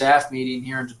sitting in a staff meeting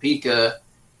here in Topeka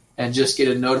and just get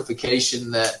a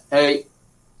notification that, hey,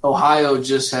 Ohio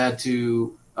just had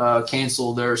to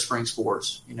cancel their spring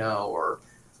sports,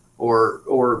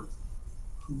 or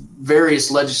various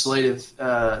legislative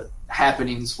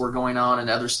happenings were going on in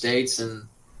other states. And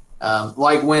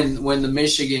like when the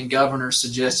Michigan governor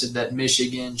suggested that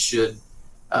Michigan should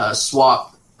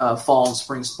swap fall and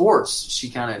spring sports, she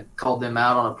kind of called them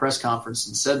out on a press conference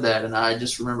and said that. And I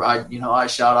just remember I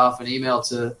shot off an email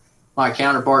to my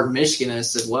counterpart in Michigan and I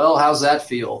said, well, how's that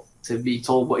feel to be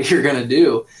told what you're going to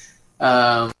do?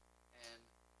 And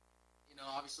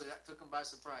obviously that took him by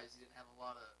surprise. He didn't have a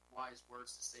lot of wise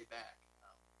words to say back.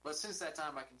 But since that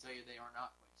time, I can tell you they are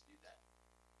not going to do that.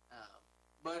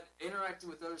 But interacting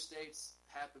with other states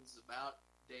happens about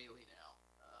daily now,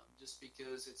 just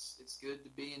because it's good to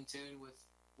be in tune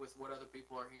with what other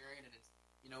people are hearing,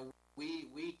 and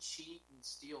we cheat and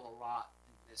steal a lot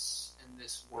in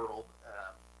this world,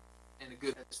 and a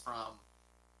good from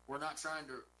we're not trying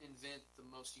to invent the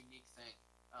most unique thing,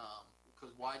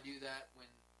 because why do that when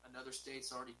another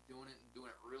state's already doing it and doing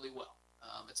it really well?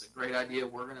 It's a great idea.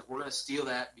 We're gonna steal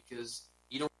that because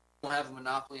you don't have a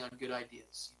monopoly on good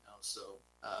ideas. So,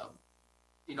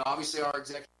 obviously our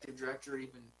executive director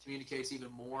even communicates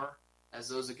even more, as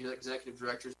those executive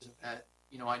directors have had,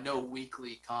 I know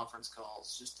weekly conference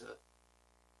calls just to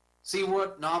see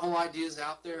what novel ideas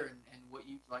out there and what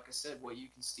you, like I said, what you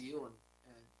can steal and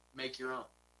make your own.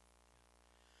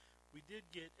 We did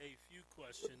get a few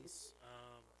questions,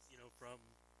 from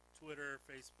Twitter,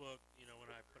 Facebook,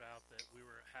 when I put out that we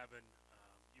were having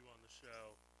you on the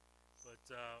show. But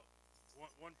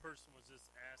one person was just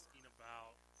asking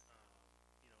about,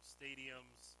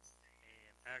 stadiums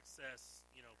and access,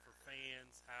 for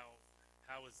fans.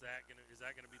 How is that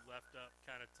gonna be left up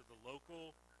kind of to the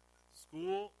local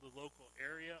school, the local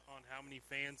area, on how many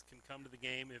fans can come to the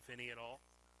game, if any at all?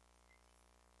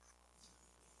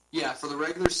 Yeah, for the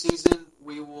regular season,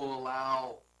 we will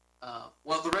allow.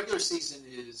 The regular season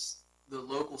is the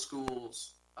local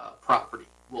school's property,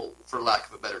 for lack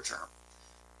of a better term.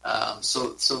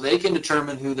 So they can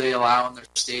determine who they allow in their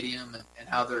stadium and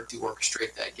how they're to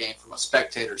orchestrate that game from a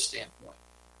spectator standpoint.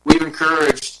 We've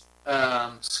encouraged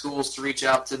schools to reach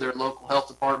out to their local health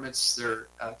departments, their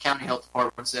county health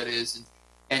departments, that is,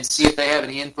 and see if they have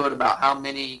any input about how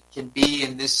many can be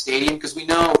in this stadium, because we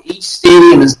know each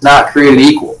stadium is not created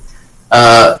equal.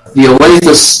 The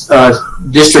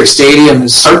Olathe District Stadium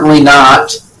is certainly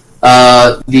not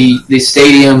the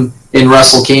stadium in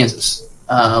Russell, Kansas.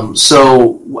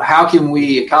 So how can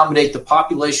we accommodate the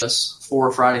population for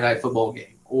a Friday night football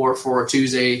game or for a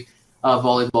Tuesday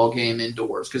volleyball game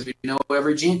indoors? Because we know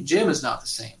every gym is not the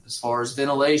same as far as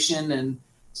ventilation, and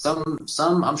some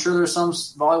I'm sure there's some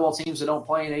volleyball teams that don't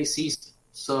play in AC.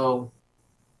 So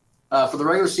for the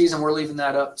regular season, we're leaving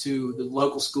that up to the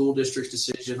local school district's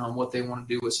decision on what they want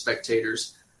to do with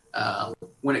spectators.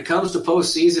 When it comes to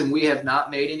postseason, we have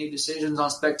not made any decisions on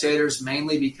spectators,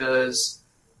 mainly because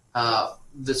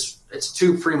it's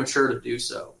too premature to do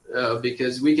so.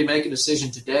 Because we can make a decision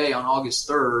today on August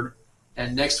 3rd,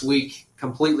 and next week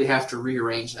completely have to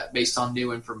rearrange that based on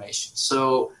new information.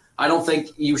 So I don't think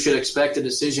you should expect a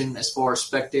decision as far as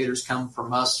spectators come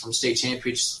from us from state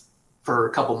championships for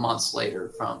a couple months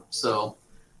later. Just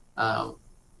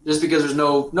because there's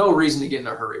no reason to get in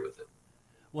a hurry with it.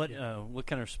 What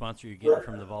kind of response are you getting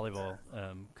from the volleyball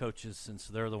coaches, since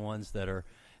they're the ones that are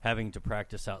having to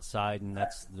practice outside, and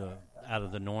that's out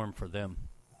of the norm for them?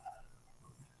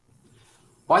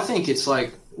 Well, I think it's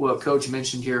like what Coach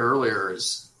mentioned here earlier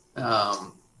is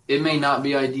it may not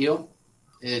be ideal.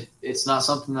 It's not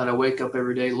something that I wake up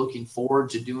every day looking forward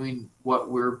to doing what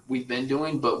we've been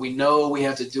doing, but we know we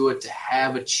have to do it to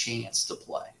have a chance to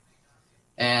play.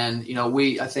 And,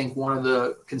 I think one of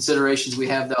the considerations we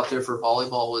have out there for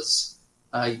volleyball is,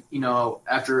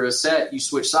 after a set, you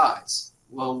switch sides.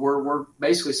 Well, we're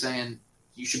basically saying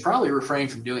you should probably refrain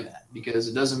from doing that, because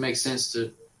it doesn't make sense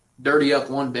to dirty up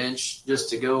one bench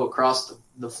just to go across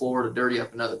the floor to dirty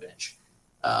up another bench.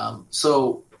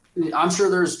 So I'm sure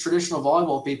there's traditional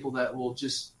volleyball people that will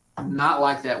just not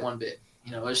like that one bit.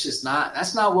 It's just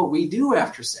that's not what we do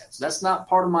after sets. That's not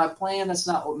part of my plan. That's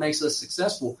not what makes us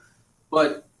successful.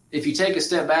 But if you take a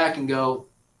step back and go,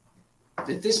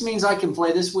 if this means I can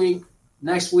play this week,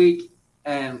 next week,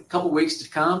 and a couple weeks to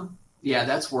come, yeah,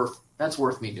 that's worth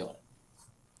me doing it.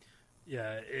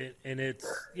 Yeah, and it's,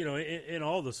 in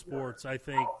all the sports, I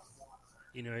think,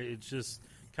 it's just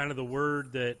kind of the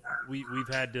word that we've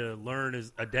had to learn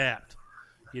is adapt.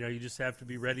 You just have to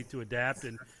be ready to adapt,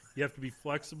 and you have to be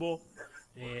flexible.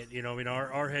 And,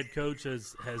 our head coach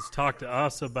has talked to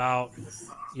us about,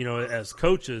 as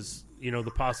coaches,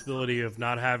 the possibility of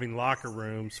not having locker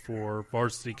rooms for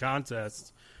varsity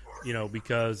contests,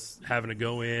 because having to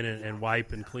go in and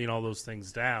wipe and clean all those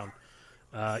things down,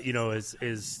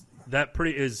 is that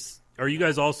are you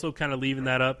guys also kind of leaving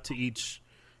that up to each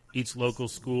local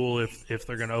school if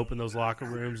they're going to open those locker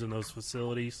rooms and those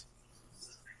facilities?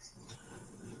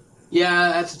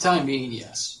 Yeah, at the time being,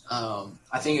 yes.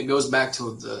 I think it goes back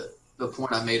to the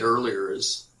point I made earlier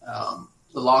is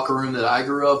the locker room that I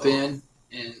grew up in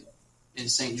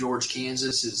St. George,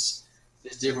 Kansas is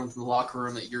different from the locker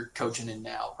room that you're coaching in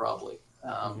now, probably.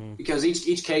 Because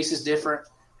each case is different.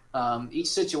 Each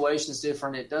situation is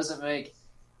different. It doesn't make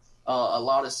a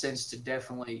lot of sense to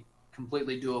definitely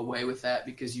completely do away with that,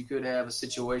 because you could have a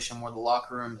situation where the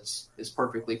locker room is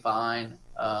perfectly fine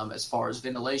as far as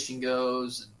ventilation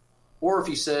goes. Or if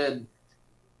you said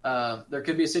there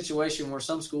could be a situation where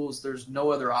some schools, there's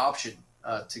no other option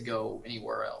to go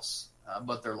anywhere else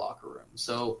but their locker room.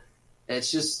 So it's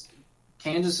just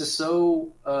Kansas is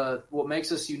so what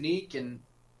makes us unique, and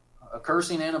a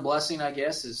cursing and a blessing, I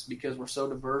guess, is because we're so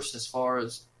diverse as far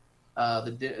as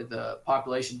the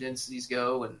population densities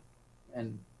go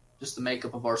and just the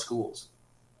makeup of our schools.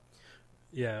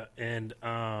 Yeah, and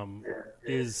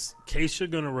is Keisha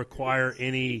going to require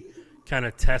any kind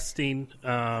of testing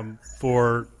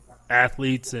for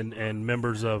athletes and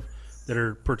members that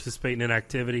are participating in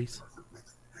activities?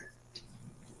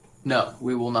 No,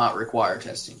 we will not require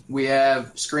testing. We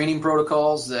have screening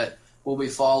protocols that will be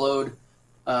followed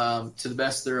to the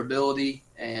best of their ability.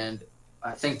 And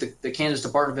I think the Kansas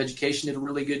Department of Education did a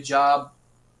really good job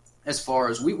as far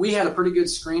as we had a pretty good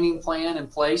screening plan in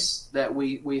place that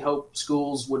we hope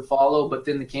schools would follow. But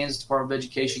then the Kansas Department of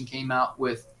Education came out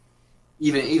with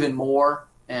even more.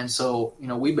 And so,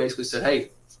 we basically said, hey,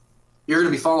 you're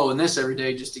going to be following this every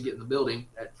day just to get in the building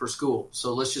for school.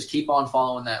 So let's just keep on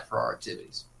following that for our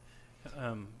activities.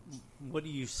 What do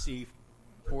you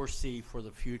foresee for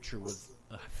the future with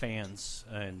fans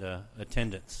and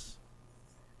attendance?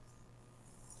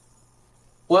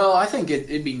 Well, I think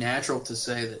it'd be natural to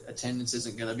say that attendance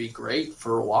isn't going to be great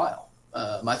for a while.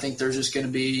 I think there's just going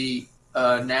to be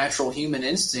a natural human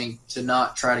instinct to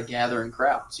not try to gather in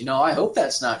crowds. I hope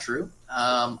that's not true.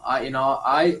 I'm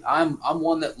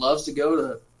one that loves to go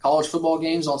to college football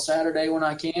games on Saturday when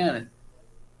I can,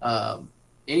 and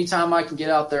anytime I can get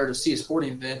out there to see a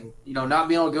sporting event, not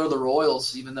being able to go to the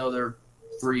Royals, even though they're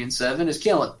 3-7, is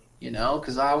killing me.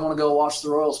 Because I want to go watch the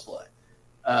Royals play.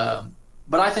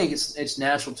 But I think it's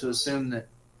natural to assume that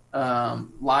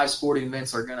live sporting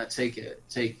events are going to take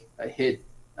a hit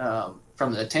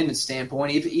from the attendance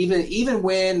standpoint, even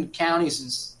when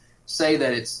counties say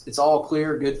that it's all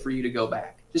clear, good for you to go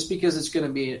back, just because it's going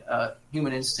to be a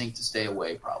human instinct to stay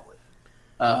away probably.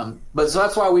 But so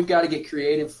that's why we've got to get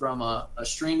creative from a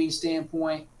streaming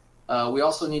standpoint. We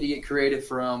also need to get creative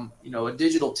from a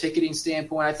digital ticketing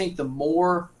standpoint. I think the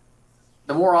more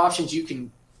options you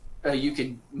can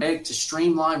make to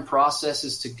streamline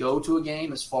processes to go to a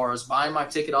game, as far as buying my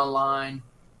ticket online,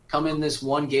 come in this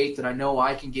one gate that I know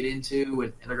I can get into,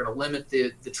 and they're going to limit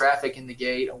the traffic in the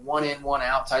gate, a one in, one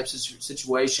out type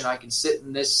situation. I can sit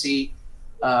in this seat.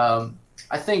 I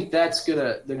think they're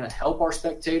going to help our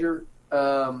spectator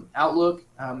outlook.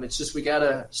 It's just we got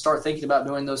to start thinking about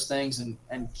doing those things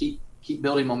and keep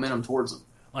building momentum towards them.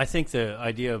 I think the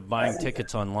idea of buying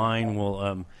tickets online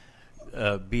will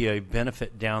be a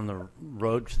benefit down the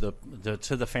road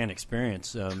to the fan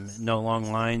experience. No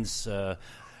long lines.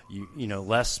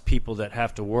 Less people that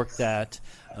have to work that.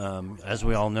 As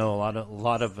we all know, a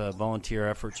lot of volunteer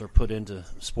efforts are put into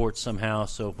sports somehow.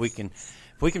 So if we can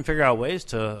figure out ways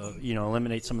to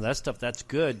eliminate some of that stuff, that's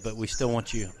good. But we still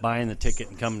want you buying the ticket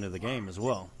and coming to the game as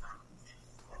well.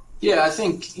 Yeah, I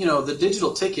think the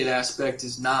digital ticket aspect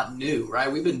is not new,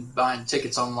 right? We've been buying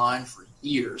tickets online for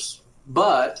years,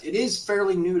 but it is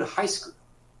fairly new to high school.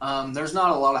 There's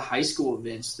not a lot of high school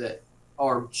events that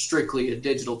are strictly a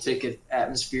digital ticket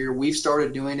atmosphere. We've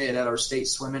started doing it at our state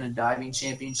swimming and diving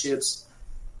championships,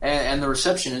 and the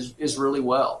reception is really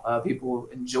well. People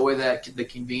enjoy the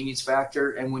convenience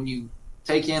factor, and when you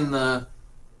take in the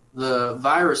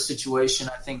virus situation,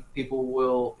 I think people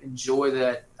will enjoy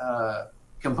that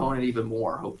component even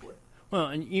more, hopefully. Well,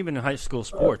 and even in high school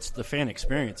sports, the fan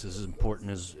experience is as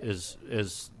important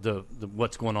as the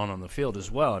what's going on the field as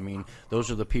well. I mean,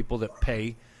 those are the people that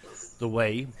pay the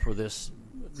way for this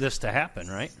to happen,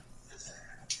 right?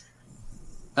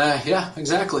 Yeah,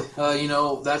 exactly. I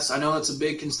know that's a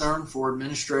big concern for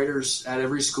administrators at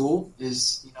every school.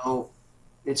 It's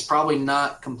probably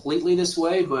not completely this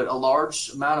way, but a large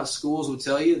amount of schools would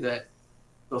tell you that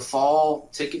the fall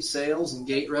ticket sales and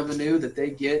gate revenue that they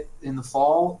get in the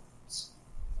fall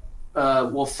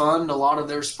will fund a lot of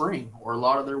their spring or a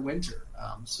lot of their winter.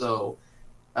 So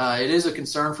it is a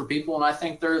concern for people, and I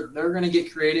think they're going to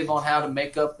get creative on how to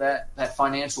make up that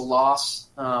financial loss,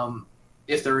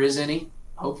 if there is any.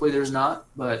 Hopefully there's not,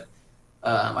 but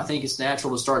I think it's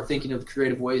natural to start thinking of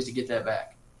creative ways to get that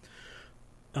back.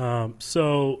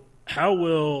 So how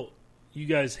will you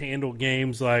guys handle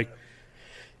games like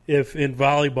if in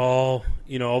volleyball,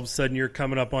 all of a sudden you're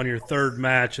coming up on your third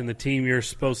match and the team you're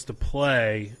supposed to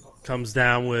play comes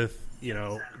down with,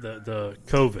 the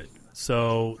COVID.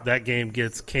 So that game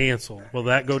gets canceled. Will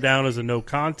that go down as a no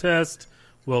contest?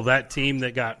 Will that team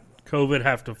that got COVID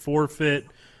have to forfeit?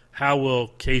 How will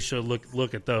Keisha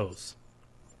look at those?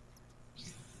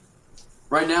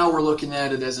 Right now we're looking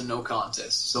at it as a no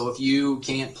contest. So if you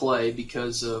can't play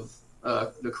because of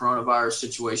the coronavirus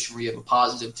situation where you have a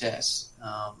positive test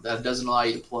that doesn't allow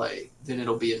you to play, then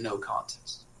it'll be a no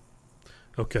contest.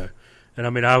 Okay. And I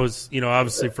mean, I was,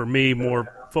 obviously for me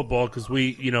more football because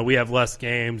we have less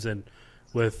games and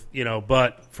with,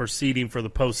 but for seeding for the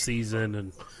postseason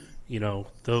and,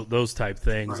 those type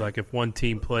things. Right. Like if one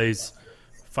team plays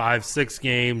 5-6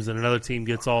 games and another team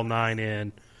gets all 9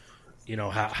 in,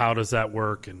 how does that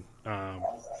work? And,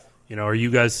 are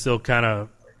you guys still kind of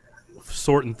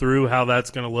sorting through how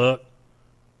that's going to look?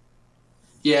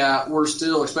 Yeah, we're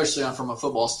still, especially from a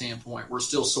football standpoint, we're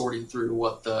still sorting through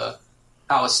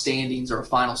how a standings or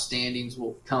final standings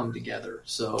will come together.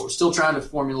 So we're still trying to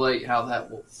formulate how that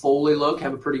will fully look,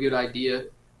 have a pretty good idea.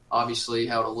 obviously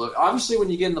how it'll look. Obviously, when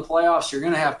you get in the playoffs, you're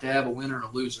going to have a winner and a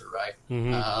loser, right?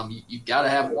 Mm-hmm. You've got to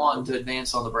have one to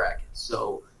advance on the bracket.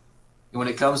 So when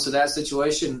it comes to that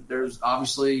situation, there's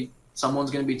obviously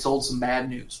someone's going to be told some bad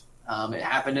news. It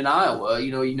happened in Iowa.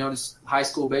 You notice high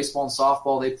school baseball and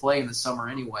softball, they play in the summer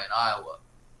anyway in Iowa.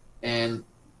 And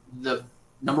the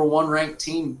number 1 ranked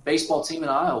baseball team in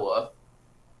Iowa,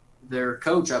 their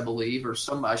coach, I believe, or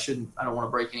I don't want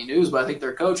to break any news, but I think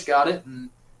their coach got it, and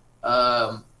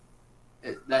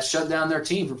that shut down their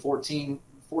team for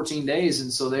 14 days,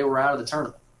 and so they were out of the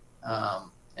tournament.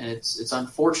 And it's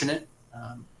unfortunate.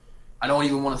 I don't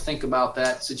even want to think about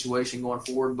that situation going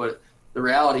forward, but the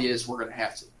reality is we're going to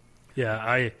have to.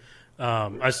 Yeah,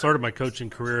 I started my coaching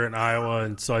career in Iowa,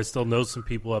 and so I still know some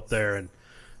people up there, and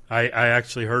I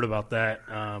actually heard about that,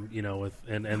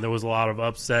 and there was a lot of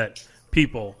upset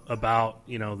people about,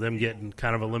 them getting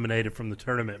kind of eliminated from the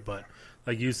tournament. But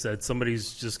like you said,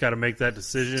 somebody's just got to make that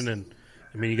decision, and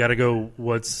you got to go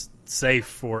what's safe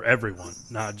for everyone,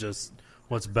 not just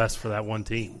what's best for that one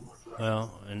team.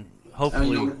 Well, and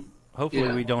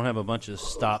hopefully we don't have a bunch of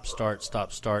stop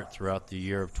start throughout the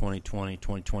year of 2020,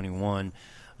 2021.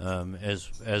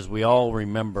 As we all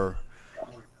remember,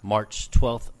 March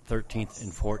 12th, 13th,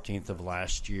 and 14th of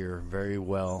last year very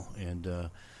well, and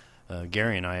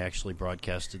Gary and I actually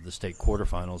broadcasted the state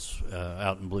quarterfinals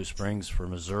out in Blue Springs for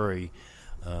Missouri,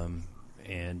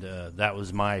 and that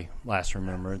was my last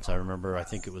remembrance. I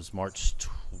think it was March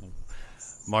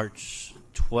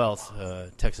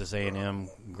 12th, Texas A&M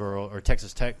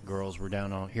Texas Tech girls were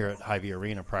down here at Hy-Vee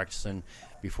Arena practicing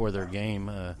before their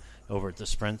game over at the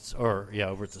Sprint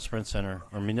Center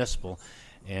or Municipal,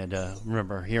 and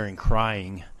remember hearing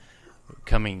crying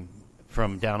coming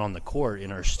from down on the court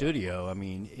in our studio.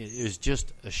 It was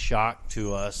just a shock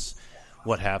to us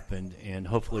what happened, and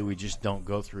hopefully we just don't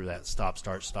go through that stop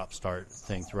start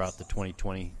thing throughout the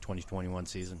 2020-2021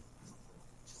 season.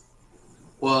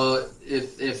 Well,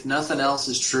 if nothing else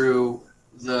is true,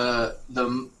 the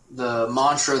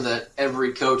mantra that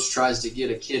every coach tries to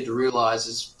get a kid to realize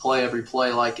is play every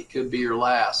play like it could be your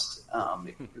last.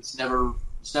 It's never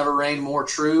rained more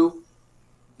true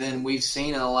than we've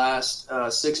seen in the last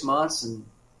 6 months, and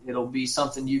it'll be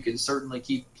something you can certainly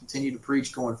continue to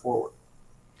preach going forward.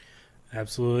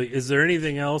 Absolutely. Is there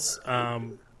anything else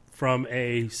from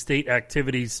a state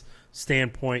activities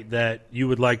standpoint that you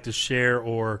would like to share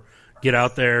or get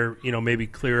out there, maybe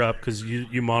clear up, because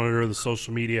you monitor the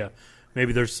social media?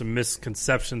 Maybe there's some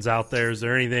misconceptions out there. Is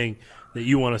there anything that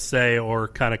you want to say or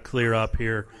kind of clear up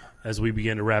here as we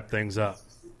begin to wrap things up?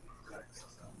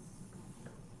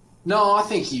 No, I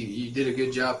think you did a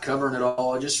good job covering it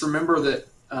all. Just remember that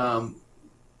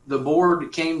the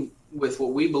board came with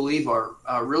what we believe are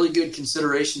really good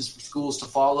considerations for schools to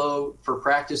follow for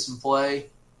practice and play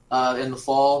in the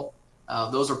fall.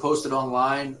 Those are posted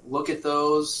online. Look at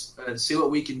those and see what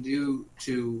we can do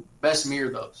to best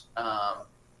mirror those.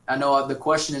 I know the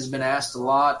question has been asked a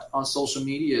lot on social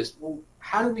media is, well,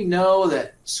 how do we know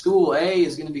that school A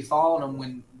is going to be following them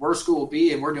when we're school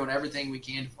B and we're doing everything we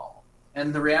can to follow?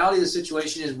 And the reality of the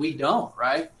situation is we don't,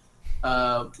 right?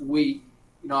 I'm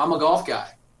a golf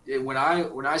guy. When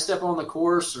I step on the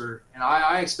course,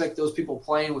 I expect those people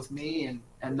playing with me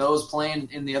and those playing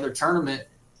in the other tournament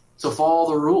to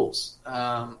follow the rules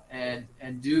and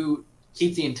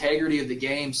keep the integrity of the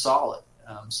game solid.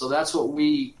 So that's what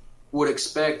we would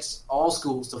expect all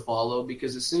schools to follow,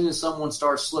 because as soon as someone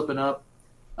starts slipping up,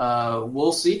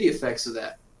 we'll see the effects of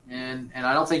that. And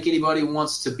I don't think anybody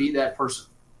wants to be that person.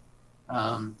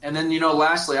 And then,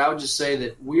 lastly, I would just say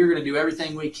that we're going to do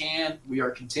everything we can. We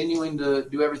are continuing to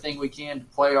do everything we can to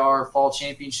play our fall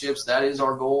championships. That is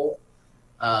our goal.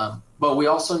 But we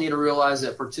also need to realize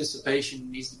that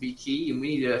participation needs to be key. And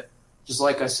we need to, just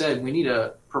like I said, we need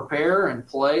to prepare and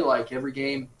play like every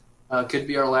game could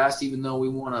be our last, even though we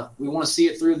want to see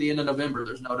it through the end of November.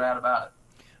 There's no doubt about it.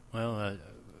 Well,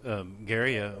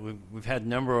 Gary, we've had a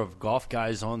number of golf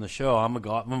guys on the show. I'm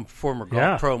a former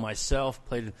golf pro myself,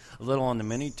 played a little on the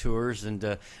mini tours,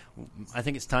 and I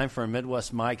think it's time for a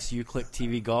Midwest Mike's UClick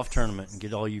TV golf tournament and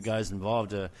get all you guys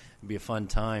involved. It'd be a fun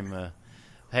time.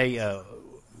 Hey,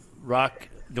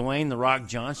 Dwayne "The Rock"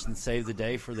 Johnson saved the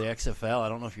day for the XFL. I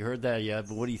don't know if you heard that yet,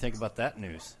 but what do you think about that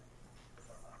news?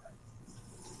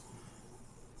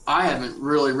 I haven't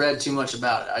really read too much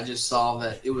about it. I just saw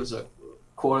that it was a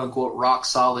quote-unquote rock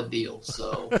solid deal.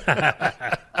 So,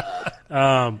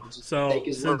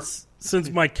 since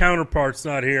my counterpart's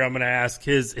not here, I'm going to ask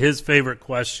his favorite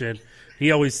question.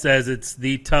 He always says it's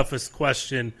the toughest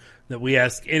question that we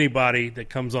ask anybody that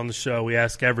comes on the show. We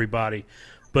ask everybody.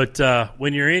 But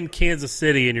when you're in Kansas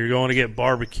City and you're going to get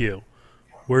barbecue,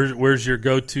 Where's your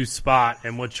go-to spot,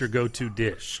 and what's your go-to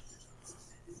dish?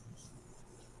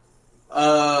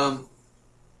 I'll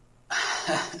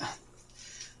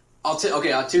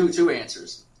two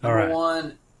answers. Number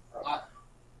one,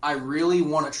 I really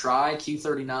want to try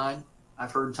Q39.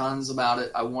 I've heard tons about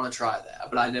it. I want to try that,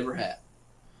 but I never have.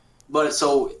 But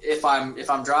so if I'm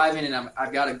driving and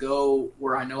I've got to go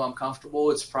where I know I'm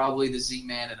comfortable, it's probably the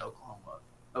Z-Man at Oklahoma.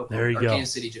 There you go.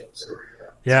 Kansas City Joe's.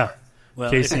 Yeah. Well,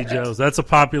 KC Joe's. That's a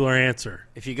popular answer.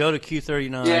 If you go to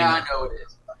Q39, yeah, I know it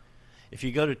is. If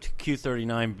you go to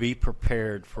Q39, be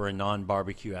prepared for a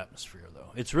non-barbecue atmosphere,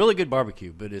 though. It's really good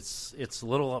barbecue, but it's a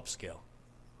little upscale.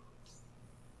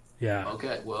 Yeah.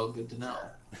 Okay. Well, good to know.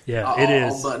 Yeah, it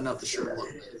is. I'll button up the shirt a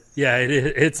little bit. Yeah,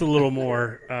 it's a little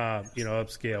more,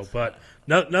 upscale, but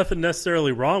nothing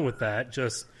necessarily wrong with that.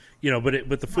 Just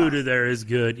but the food there is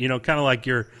good. Kind of like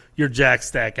your Jack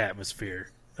Stack atmosphere,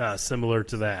 similar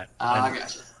to that. I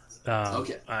got you.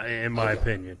 Okay. In my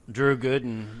opinion, Drew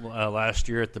Gooden last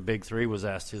year at the Big Three was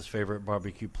asked his favorite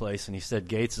barbecue place, and he said,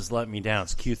 "Gates has let me down.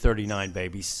 It's Q39,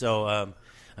 baby." So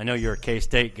I know you're a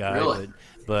K-State guy, really?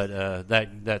 but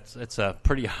that's a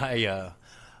pretty high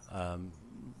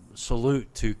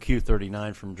salute to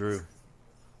Q39 from Drew.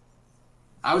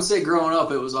 I would say growing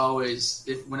up, it was always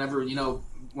whenever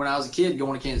when I was a kid,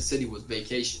 going to Kansas City was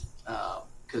vacation.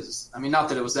 Because not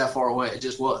that it was that far away, it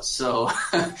just was. So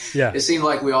yeah, it seemed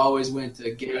like we always went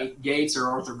to Gates or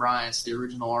Arthur Bryant's, the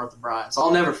original Arthur Bryant's.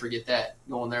 I'll never forget that,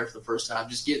 going there for the first time.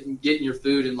 Just getting your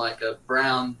food in like a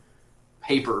brown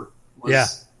paper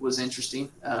was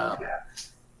interesting. But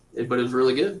it was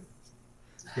really good.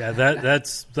 Yeah,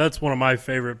 that's one of my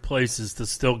favorite places to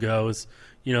still go is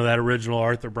that original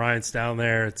Arthur Bryant's down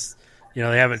there. It's they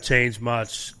haven't changed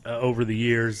much over the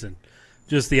years, and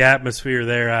just the atmosphere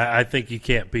there, I think you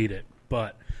can't beat it.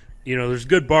 But, there's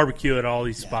good barbecue at all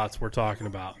these spots we're talking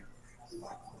about.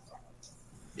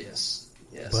 Yes.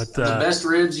 But the best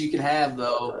ribs you can have,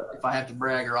 though, if I have to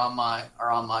brag, are on my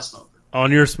smoker.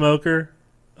 On your smoker?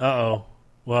 Uh-oh.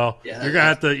 Well, you're gonna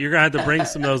have to bring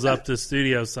some of those up to the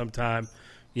studio sometime,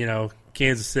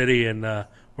 Kansas City, and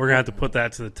we're gonna have to put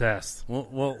that to the test.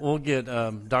 We'll get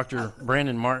Dr.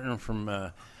 Brandon Martin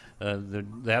from the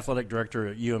athletic director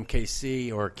at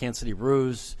UMKC or Kansas City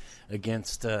Brews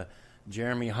against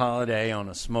Jeremy Holiday on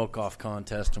a smoke-off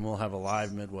contest, and we'll have a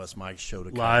live Midwest Mike show to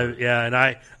live. Yeah, and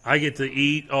I get to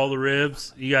eat all the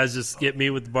ribs. You guys just get me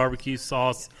with the barbecue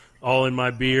sauce all in my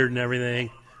beard and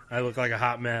everything. I look like a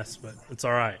hot mess, but it's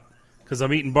all right because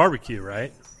I'm eating barbecue,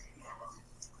 right?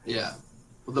 Yeah.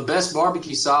 Well, the best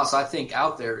barbecue sauce I think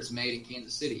out there is made in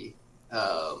Kansas City.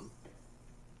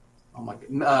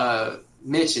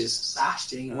 Mitch's. Gosh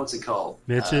dang, what's it called?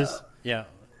 Mitch's? Yeah,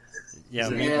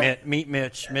 Meat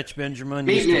Mitch. Mitch Benjamin.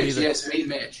 Meat Mitch, yes, Meat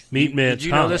Mitch. Meat Mitch. Did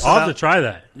you know this I'll have to try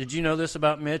that. Did you know this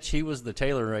about Mitch? He was the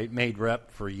tailor-made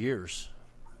rep for years.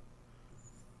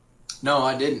 No,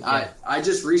 I didn't. Yeah. I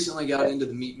just recently got into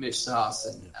the Meat Mitch sauce,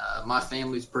 and my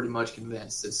family's pretty much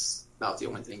convinced it's about the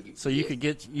only thing you can So you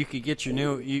get. could get your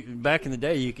new back in the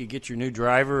day. You could get your new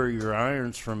driver or your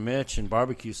irons from Mitch and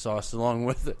barbecue sauce along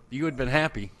with it. You would have been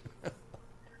happy.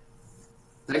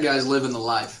 That guy's living the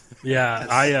life.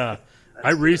 Yeah, I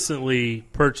recently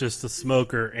purchased a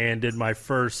smoker and did my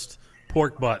first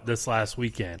pork butt this last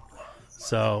weekend.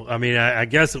 So, I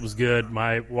guess it was good.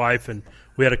 My wife and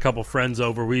we had a couple friends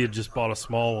over. We had just bought a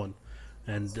small one,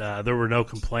 and there were no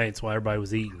complaints while everybody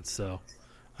was eating. So,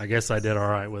 I guess I did all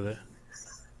right with it.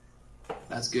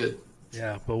 That's good.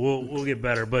 Yeah, but we'll get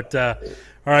better. But all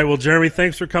right, well, Jeremy,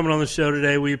 thanks for coming on the show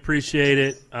today. We appreciate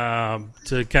it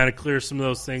to kind of clear some of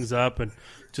those things up and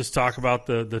just talk about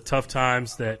the tough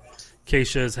times that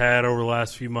Keisha has had over the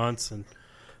last few months, and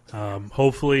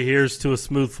hopefully here's to a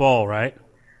smooth fall, right?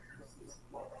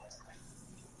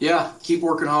 Yeah, keep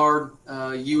working hard.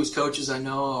 You as coaches, I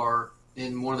know, are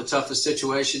in one of the toughest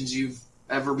situations you've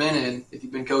ever been in if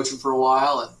you've been coaching for a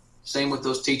while, and same with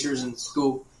those teachers and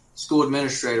school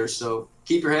administrators. So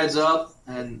keep your heads up,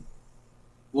 and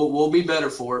we'll be better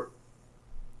for it.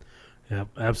 Yeah,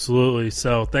 absolutely.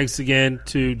 So thanks again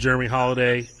to Jeremy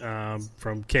Holiday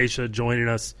from Keisha joining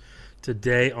us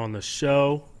today on the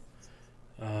show.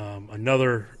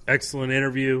 Another excellent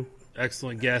interview,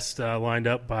 excellent guest lined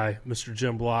up by Mr.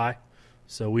 Jim Bly.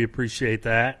 So we appreciate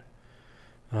that.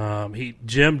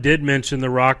 Jim did mention the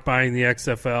Rock buying the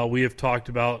XFL. We have talked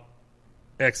about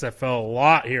XFL a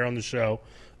lot here on the show.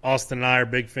 Austin and I are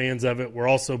big fans of it. We're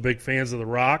also big fans of the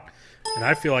Rock, and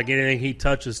I feel like anything he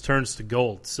touches turns to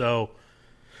gold. So,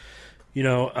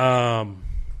 I'm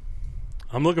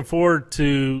looking forward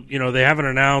to, they haven't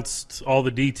announced all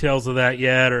the details of that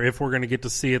yet or if we're going to get to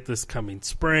see it this coming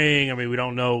spring. We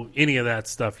don't know any of that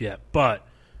stuff yet. But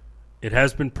it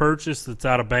has been purchased. It's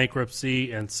out of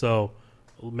bankruptcy, and so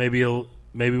maybe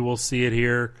we'll see it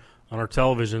here on our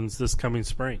televisions this coming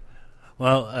spring.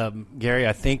 Well, Gary,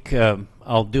 I think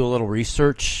I'll do a little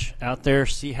research out there,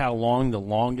 see how long the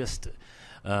longest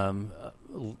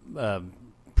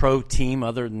pro team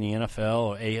other than the NFL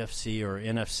or AFC or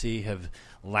NFC have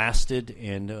lasted,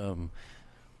 and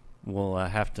we'll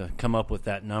have to come up with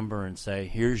that number and say,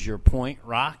 here's your point,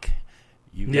 Rock.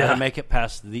 You've got to make it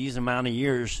past these amount of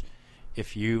years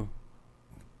if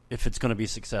it's going to be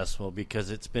successful,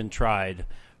 because it's been tried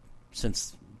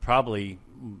since probably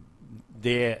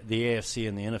the AFC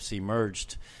and the NFC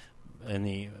merged,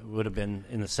 and would have been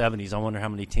in the 70s. I wonder how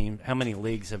many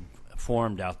leagues have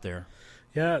formed out there.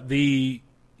 Yeah,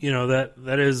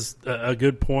 that is a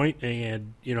good point,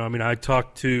 and I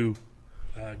talked to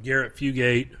Garrett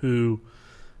Fugate, who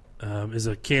is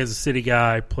a Kansas City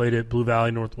guy, played at Blue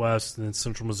Valley Northwest and then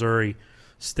Central Missouri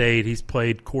State. He's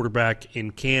played quarterback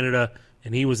in Canada,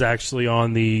 and he was actually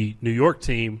on the New York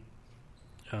team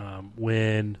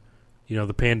when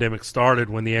the pandemic started,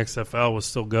 when the XFL was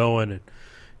still going, and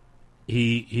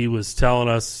he was telling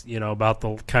us about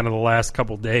the kind of the last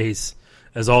couple days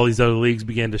as all these other leagues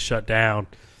began to shut down.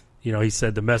 He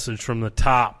said the message from the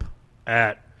top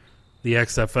at the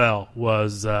XFL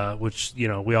was, which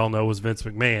we all know was Vince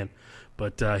McMahon,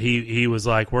 but he was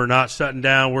like, "We're not shutting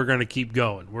down. We're going to keep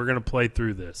going. We're going to play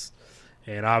through this."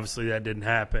 And obviously that didn't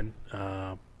happen,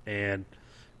 and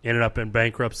ended up in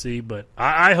bankruptcy. But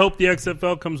I hope the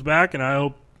XFL comes back, and I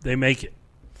hope they make it.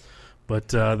 But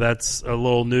that's a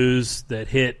little news that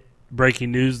hit,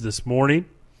 breaking news this morning.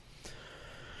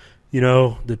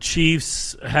 The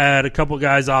Chiefs had a couple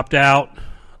guys opt out.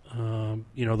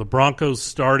 The Broncos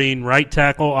starting right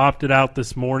tackle opted out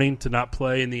this morning to not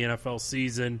play in the NFL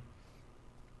season.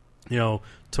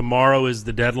 Tomorrow is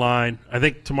the deadline. I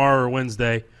think tomorrow or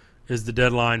Wednesday is the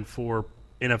deadline for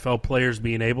NFL players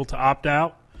being able to opt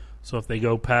out. So if they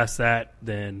go past that,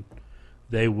 then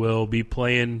they will be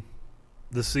playing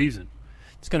the season.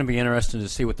 It's going to be interesting to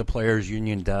see what the Players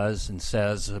Union does and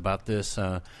says about this.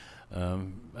 Who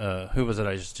was it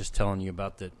I was just telling you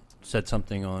about that said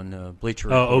something on Bleacher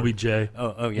Report? Oh, OBJ.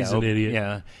 Oh, yeah. He's an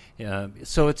idiot. Yeah.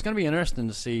 So it's going to be interesting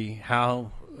to see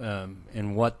how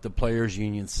and what the Players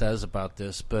Union says about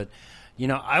this. But,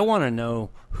 I want to know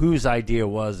whose idea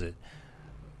was it.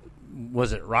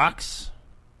 Was it Rock's?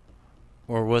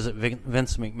 Or was it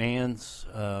Vince McMahon's?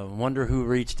 Wonder who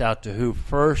reached out to who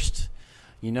first.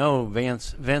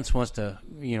 Vince wants to,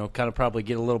 kind of probably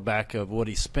get a little back of what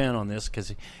he spent on this,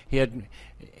 because he had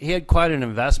quite an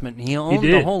investment, and he owned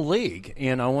the whole league.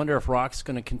 And I wonder if Rock's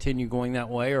going to continue going that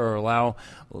way, or allow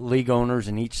league owners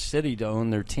in each city to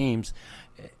own their teams.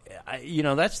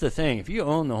 That's the thing. If you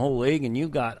own the whole league and you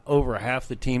got over half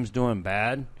the teams doing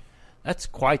bad, that's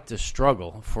quite the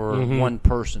struggle for one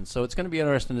person. So it's going to be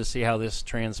interesting to see how this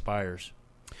transpires.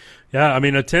 Yeah,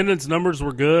 attendance numbers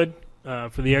were good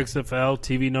for the XFL.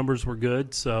 TV numbers were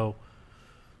good. So,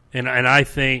 and I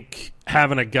think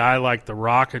having a guy like The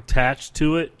Rock attached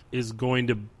to it is going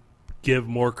to give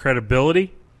more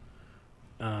credibility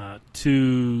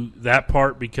to that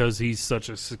part, because he's such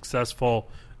a successful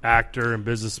actor and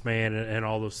businessman and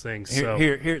all those things.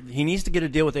 Here, he needs to get a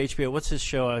deal with HBO. What's his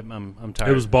show? I'm tired.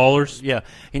 It was Ballers. Yeah,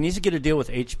 he needs to get a deal with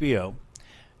HBO.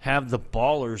 Have the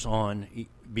Ballers on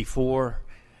before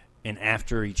and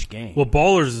after each game. Well,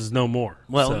 Ballers is no more.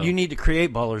 Well, you need to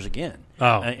create Ballers again.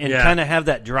 And kind of have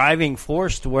that driving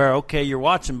force to where, okay, you're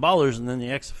watching Ballers, and then the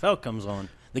XFL comes on,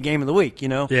 the game of the week.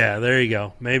 Yeah, there you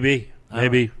go. Maybe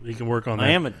we can work on that. I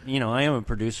am a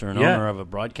producer and owner of a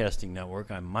broadcasting network.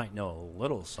 I might know a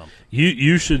little something.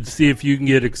 You should see if you can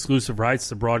get exclusive rights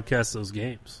to broadcast those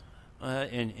games.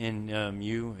 And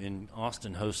you in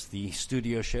Austin host the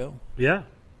studio show. Yeah,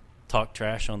 talk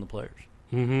trash on the players.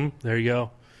 There you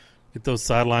go. Get those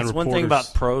sideline reporters. One thing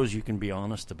about pros you can be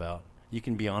honest about. You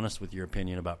can be honest with your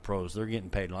opinion about pros. They're getting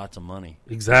paid lots of money.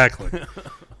 Exactly.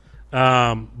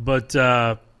 But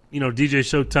DJ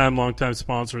Showtime, longtime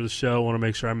sponsor of the show. I want to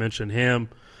make sure I mention him.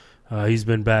 He's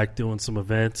been back doing some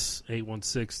events.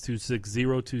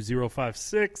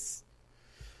 816-260-2056.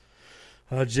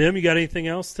 Jim, you got anything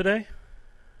else today?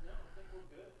 No, I think we're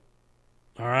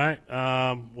good. All right.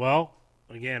 Well,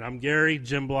 again, I'm Gary.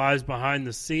 Jim Bly's behind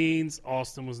the scenes.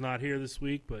 Austin was not here this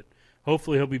week, but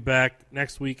hopefully he'll be back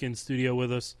next week in studio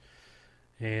with us.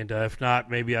 And if not,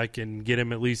 maybe I can get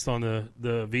him at least on the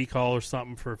V-call or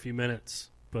something for a few minutes.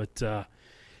 But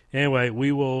anyway,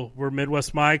 we're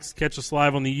Midwest Mics. Catch us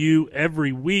live on the U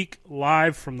every week,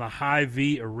 live from the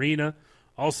Hy-Vee Arena.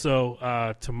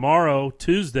 Also, tomorrow,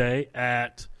 Tuesday,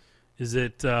 at, is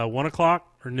it 1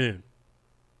 o'clock or noon?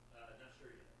 Not sure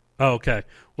yet. Oh, okay.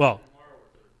 Well,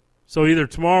 So either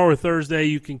tomorrow or Thursday,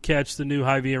 you can catch the new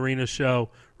Hy-Vee Arena show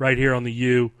right here on the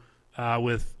U.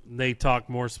 They talk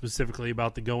more specifically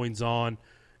about the goings-on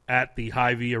at the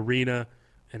Hy-Vee Arena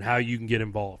and how you can get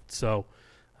involved. So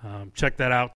check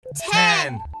that out.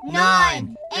 10,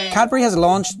 9, 8. Cadbury has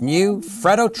launched new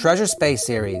Freddo Treasure Space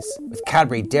Series with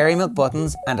Cadbury Dairy Milk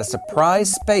buttons and a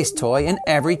surprise space toy in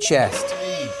every chest.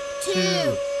 3, 2,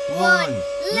 1,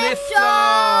 lift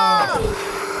off!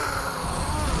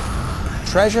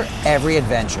 Treasure every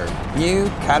adventure. New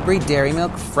Cadbury Dairy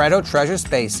Milk Freddo Treasure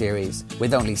Space Series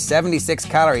with only 76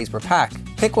 calories per pack.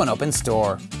 Pick one up in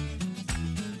store.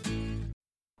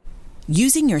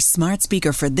 Using your smart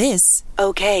speaker for this?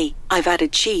 Okay, I've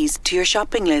added cheese to your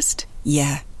shopping list.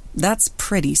 Yeah, that's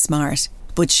pretty smart.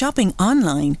 But shopping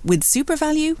online with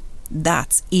SuperValue?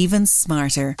 That's even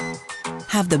smarter.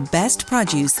 Have the best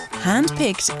produce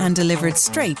hand-picked and delivered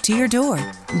straight to your door.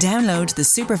 Download the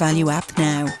SuperValue app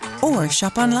now or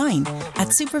shop online at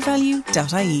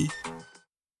supervalue.ie.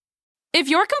 If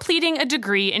you're completing a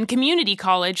degree in community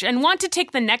college and want to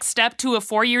take the next step to a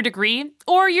 4-year degree,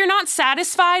 or you're not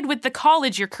satisfied with the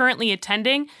college you're currently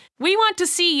attending, we want to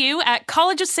see you at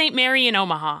College of St. Mary in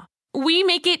Omaha. We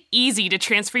make it easy to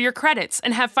transfer your credits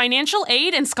and have financial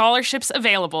aid and scholarships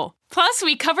available. Plus,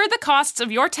 we cover the costs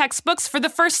of your textbooks for the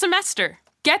first semester.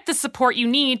 Get the support you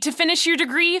need to finish your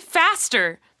degree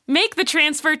faster. Make the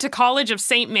transfer to College of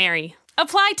St. Mary.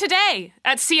 Apply today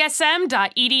at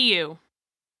csm.edu.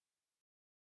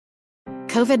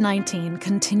 COVID-19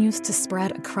 continues to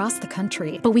spread across the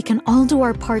country, but we can all do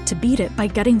our part to beat it by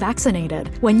getting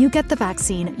vaccinated. When you get the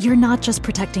vaccine, you're not just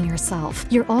protecting yourself,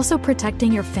 you're also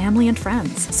protecting your family and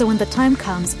friends. So when the time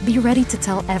comes, be ready to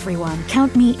tell everyone.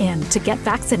 Count me in to get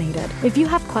vaccinated. If you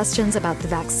have questions about the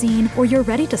vaccine or you're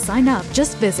ready to sign up,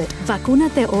 just visit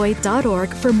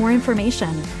vacunatehoy.org for more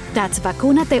information. That's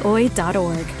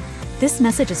vacunatehoy.org. This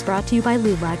message is brought to you by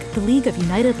LULAC, the League of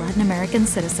United Latin American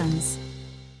Citizens.